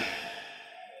 Then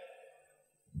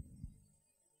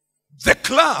the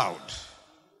cloud.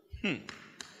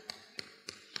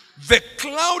 The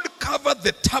cloud covered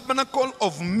the tabernacle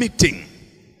of meeting,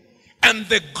 and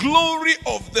the glory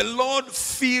of the Lord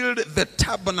filled the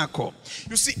tabernacle.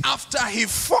 You see, after he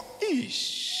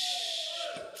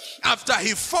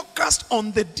focused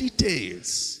on the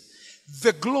details,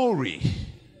 the glory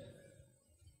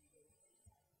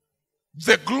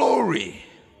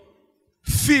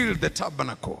filled the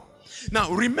tabernacle.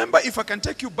 Now, remember, if I can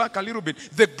take you back a little bit,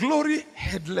 the glory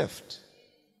had left.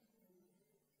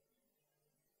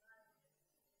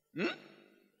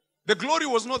 The glory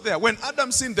was not there. When Adam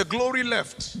sinned, the glory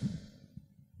left. Do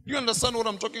you understand what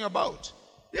I'm talking about?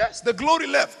 Yes, the glory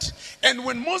left. And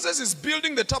when Moses is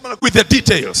building the tabernacle with the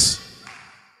details,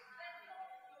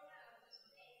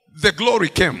 the glory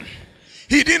came.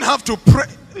 He didn't have to pray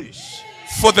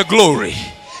for the glory.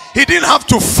 He didn't have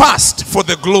to fast for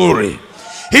the glory.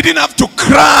 He didn't have to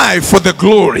cry for the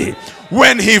glory.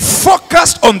 When he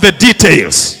focused on the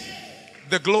details,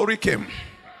 the glory came.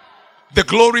 The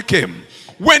glory came.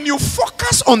 When you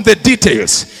focus on the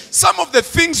details, some of the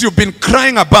things you've been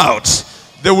crying about,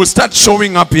 they will start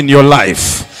showing up in your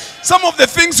life. Some of the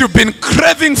things you've been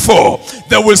craving for,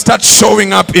 they will start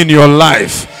showing up in your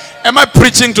life. Am I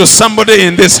preaching to somebody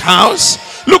in this house?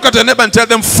 Look at your neighbor and tell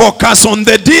them, focus on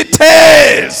the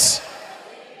details.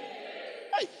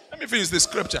 Let me finish this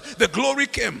scripture. The glory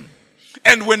came.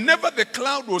 And whenever the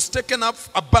cloud was taken up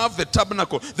above the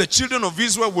tabernacle, the children of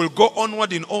Israel will go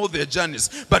onward in all their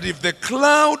journeys. But if the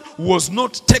cloud was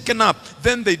not taken up,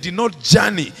 then they did not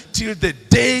journey till the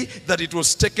day that it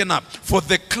was taken up. For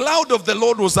the cloud of the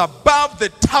Lord was above the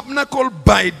tabernacle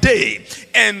by day,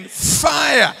 and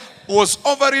fire was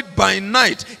over it by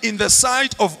night in the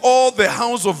sight of all the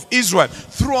house of Israel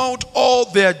throughout all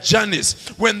their journeys.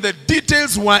 When the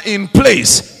details were in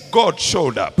place, God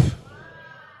showed up.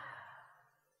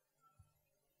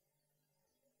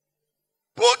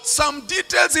 Put some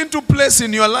details into place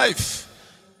in your life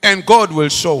and God will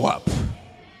show up.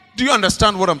 Do you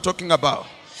understand what I'm talking about?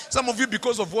 Some of you,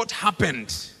 because of what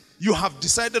happened, you have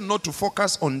decided not to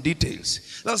focus on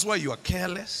details. That's why you are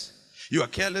careless. You are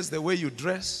careless the way you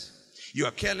dress. You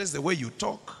are careless the way you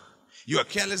talk. You are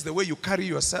careless the way you carry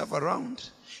yourself around.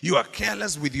 You are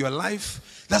careless with your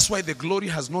life. That's why the glory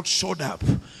has not showed up.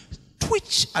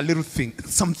 Twitch a little thing,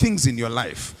 some things in your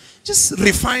life. Just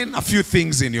refine a few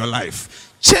things in your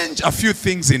life. Change a few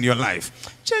things in your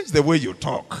life. Change the way you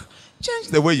talk. Change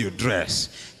the way you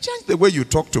dress. Change the way you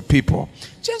talk to people.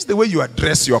 Change the way you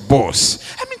address your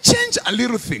boss. I mean, change a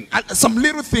little thing, some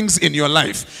little things in your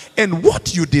life. And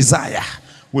what you desire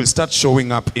will start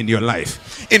showing up in your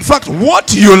life. In fact,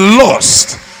 what you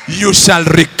lost, you shall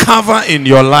recover in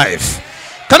your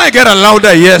life. Can I get a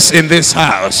louder yes in this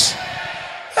house?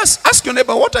 Yes, ask your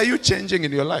neighbor, what are you changing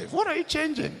in your life? What are you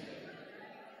changing?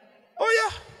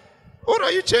 Oh yeah. What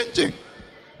are you changing?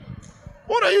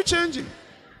 What are you changing?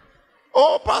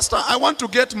 Oh, pastor, I want to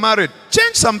get married.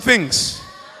 Change some things.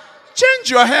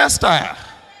 Change your hairstyle.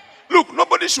 Look,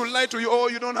 nobody should lie to you. Oh,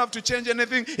 you don't have to change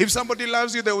anything. If somebody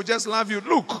loves you, they will just love you.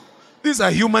 Look, these are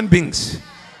human beings.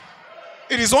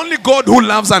 It is only God who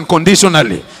loves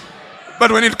unconditionally.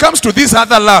 But when it comes to this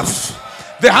other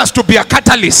love, there has to be a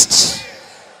catalyst.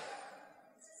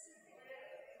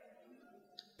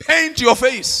 Paint your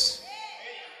face.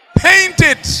 Paint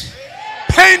it.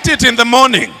 Paint it in the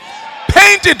morning.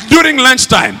 Paint it during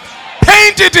lunchtime.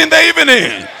 Paint it in the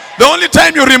evening. The only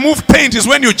time you remove paint is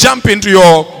when you jump into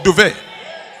your duvet.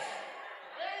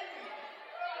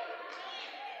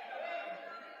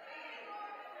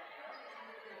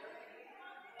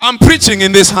 I'm preaching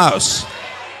in this house.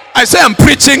 I say I'm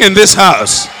preaching in this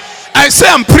house. I say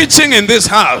I'm preaching in this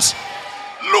house.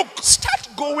 Look, start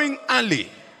going early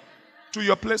to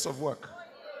your place of work.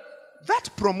 That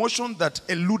promotion that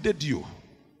eluded you,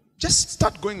 just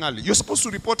start going early. You're supposed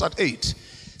to report at 8.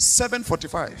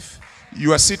 7:45.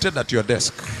 You are seated at your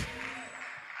desk.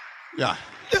 Yeah.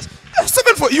 Yes.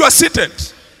 7:45. You are seated.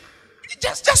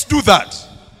 Just do that.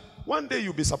 One day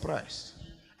you'll be surprised.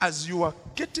 As you are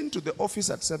getting to the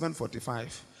office at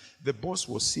 7:45, the boss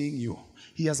was seeing you.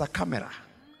 He has a camera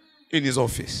in his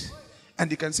office.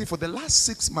 And you can see for the last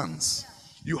 6 months,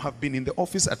 you have been in the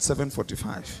office at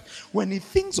 7:45. When he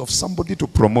thinks of somebody to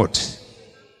promote,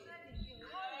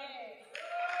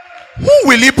 who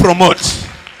will he promote?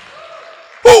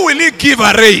 Who will he give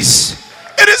a raise?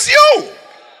 It is you.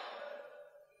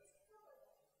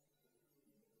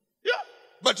 Yeah.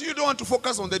 But you don't want to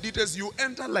focus on the details. You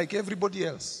enter like everybody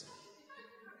else.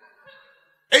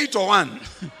 8 or 1.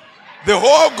 The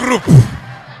whole group.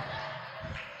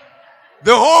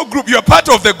 The whole group. You're part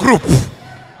of the group.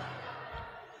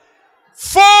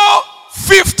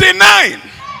 4:59.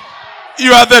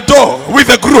 You are the door with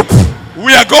the group.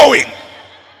 We are going.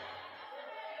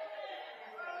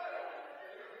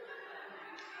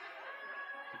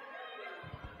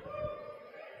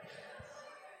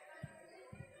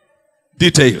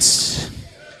 Details.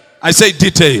 I say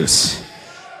details.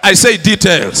 I say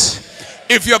details.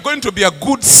 If you're going to be a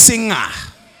good singer,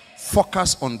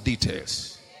 focus on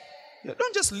details. Yeah,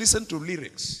 don't just listen to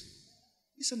lyrics.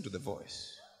 Listen to the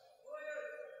voice.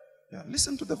 Yeah,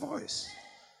 listen to the voice.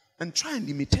 And try and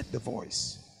imitate the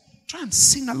voice. Try and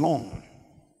sing along.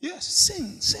 Yes,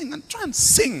 sing, and try and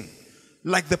sing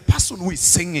like the person who is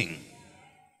singing.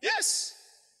 Yes.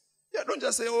 Yeah, don't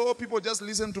just say, oh, people just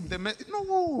listen to the message.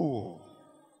 No.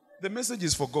 The message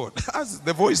is for God. As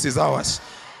the voice is ours.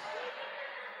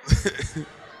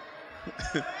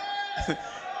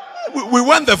 we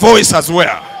want the voice as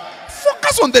well.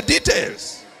 Focus on the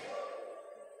details.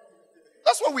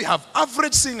 That's why we have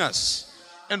average singers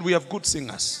and we have good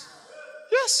singers.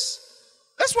 Yes.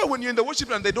 That's why when you're in the worship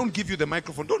and they don't give you the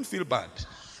microphone, don't feel bad.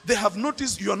 They have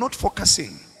noticed you are not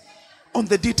focusing on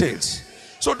the details.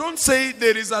 So don't say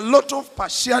there is a lot of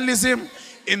partialism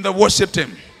in the worship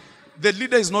team. The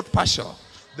leader is not partial.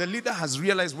 The leader has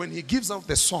realized when he gives out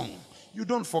the song, you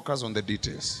don't focus on the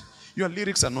details. Your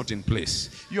lyrics are not in place.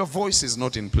 Your voice is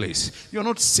not in place. You're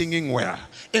not singing well.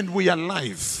 And we are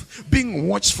live, being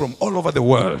watched from all over the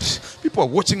world. People people are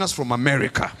watching us from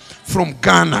America, from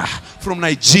Ghana, from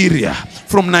Nigeria,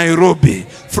 from Nairobi,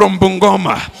 from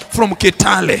Bungoma, from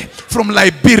Kitale, from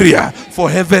Liberia. For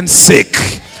heaven's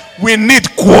sake, we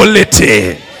need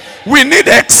quality. We need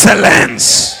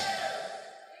excellence.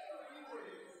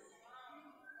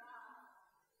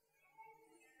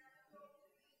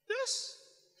 Yes.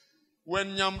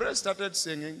 When Nyambre started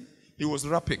singing, he was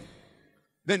rapping.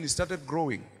 Then he started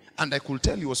growing. And I could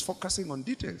tell he was focusing on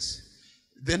details.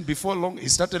 Then before long, he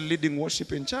started leading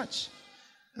worship in church.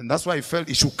 And that's why he felt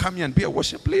he should come here and be a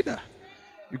worship leader.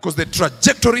 Because the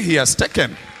trajectory he has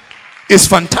taken is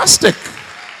fantastic.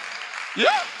 Yeah.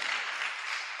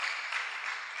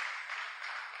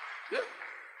 Yeah.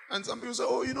 And some people say,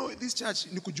 oh, you know, this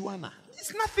church, ni kujuana.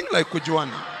 It's nothing like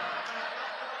kujuana.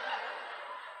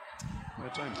 My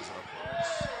time is up.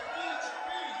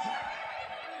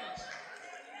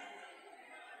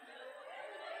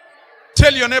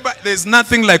 Tell your neighbor, there's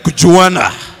nothing like kujuana.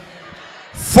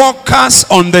 Focus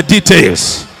on the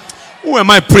details. Who am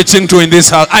I preaching to in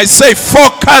this house? I say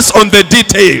focus on the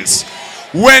details.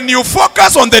 When you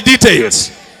focus on the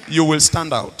details, you will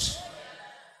stand out.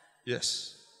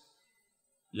 Yes.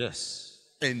 Yes.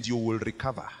 And you will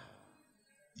recover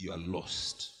your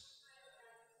lost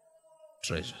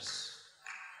treasures.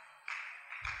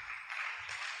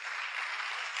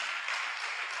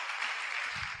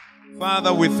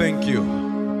 Father, we thank you.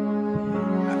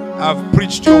 I've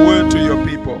preached your word to your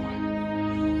people.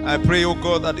 I pray, oh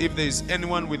God, that if there is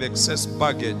anyone with excess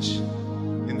baggage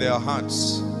in their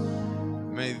hearts,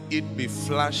 may it be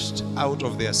flushed out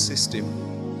of their system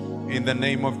in the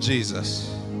name of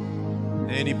Jesus.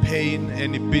 Any pain,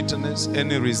 any bitterness,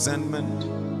 any resentment,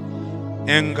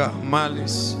 anger,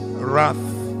 malice, wrath,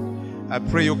 I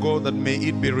pray, oh God, that may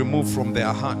it be removed from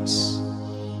their hearts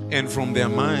and from their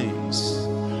minds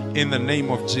in the name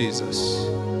of Jesus.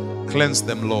 Cleanse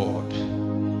them, Lord.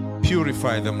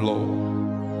 Purify them,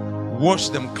 Lord. Wash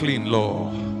them clean,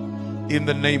 Lord, in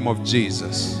the name of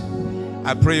Jesus.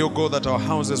 I pray, oh God, that our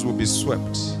houses will be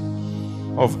swept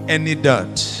of any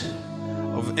dirt,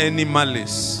 of any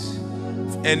malice,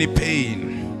 of any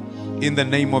pain, in the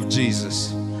name of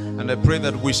Jesus. And I pray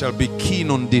that we shall be keen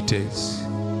on details.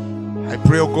 I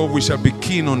pray, oh God, we shall be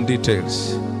keen on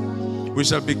details. We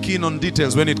shall be keen on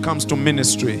details when it comes to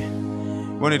ministry,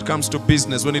 when it comes to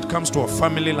business, when it comes to our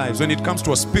family lives, when it comes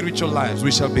to our spiritual lives.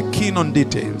 We shall be keen on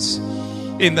details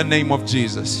in the name of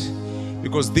Jesus,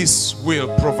 because this will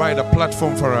provide a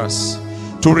platform for us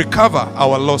to recover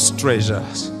our lost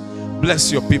treasures.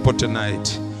 Bless your people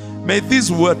tonight. May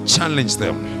this word challenge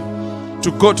them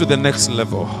to go to the next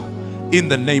level in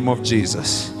the name of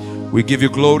Jesus. We give you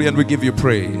glory and we give you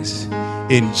praise.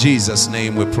 In Jesus'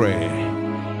 name we pray.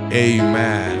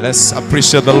 Amen. Let's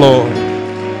appreciate the Lord.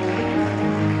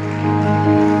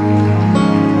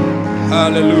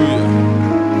 Hallelujah.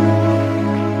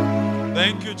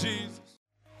 Thank you, Jesus.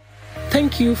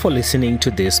 Thank you for listening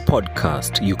to this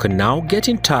podcast. You can now get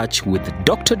in touch with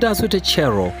Dr. Dazut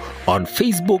Achero on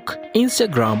Facebook,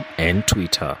 Instagram, and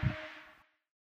Twitter.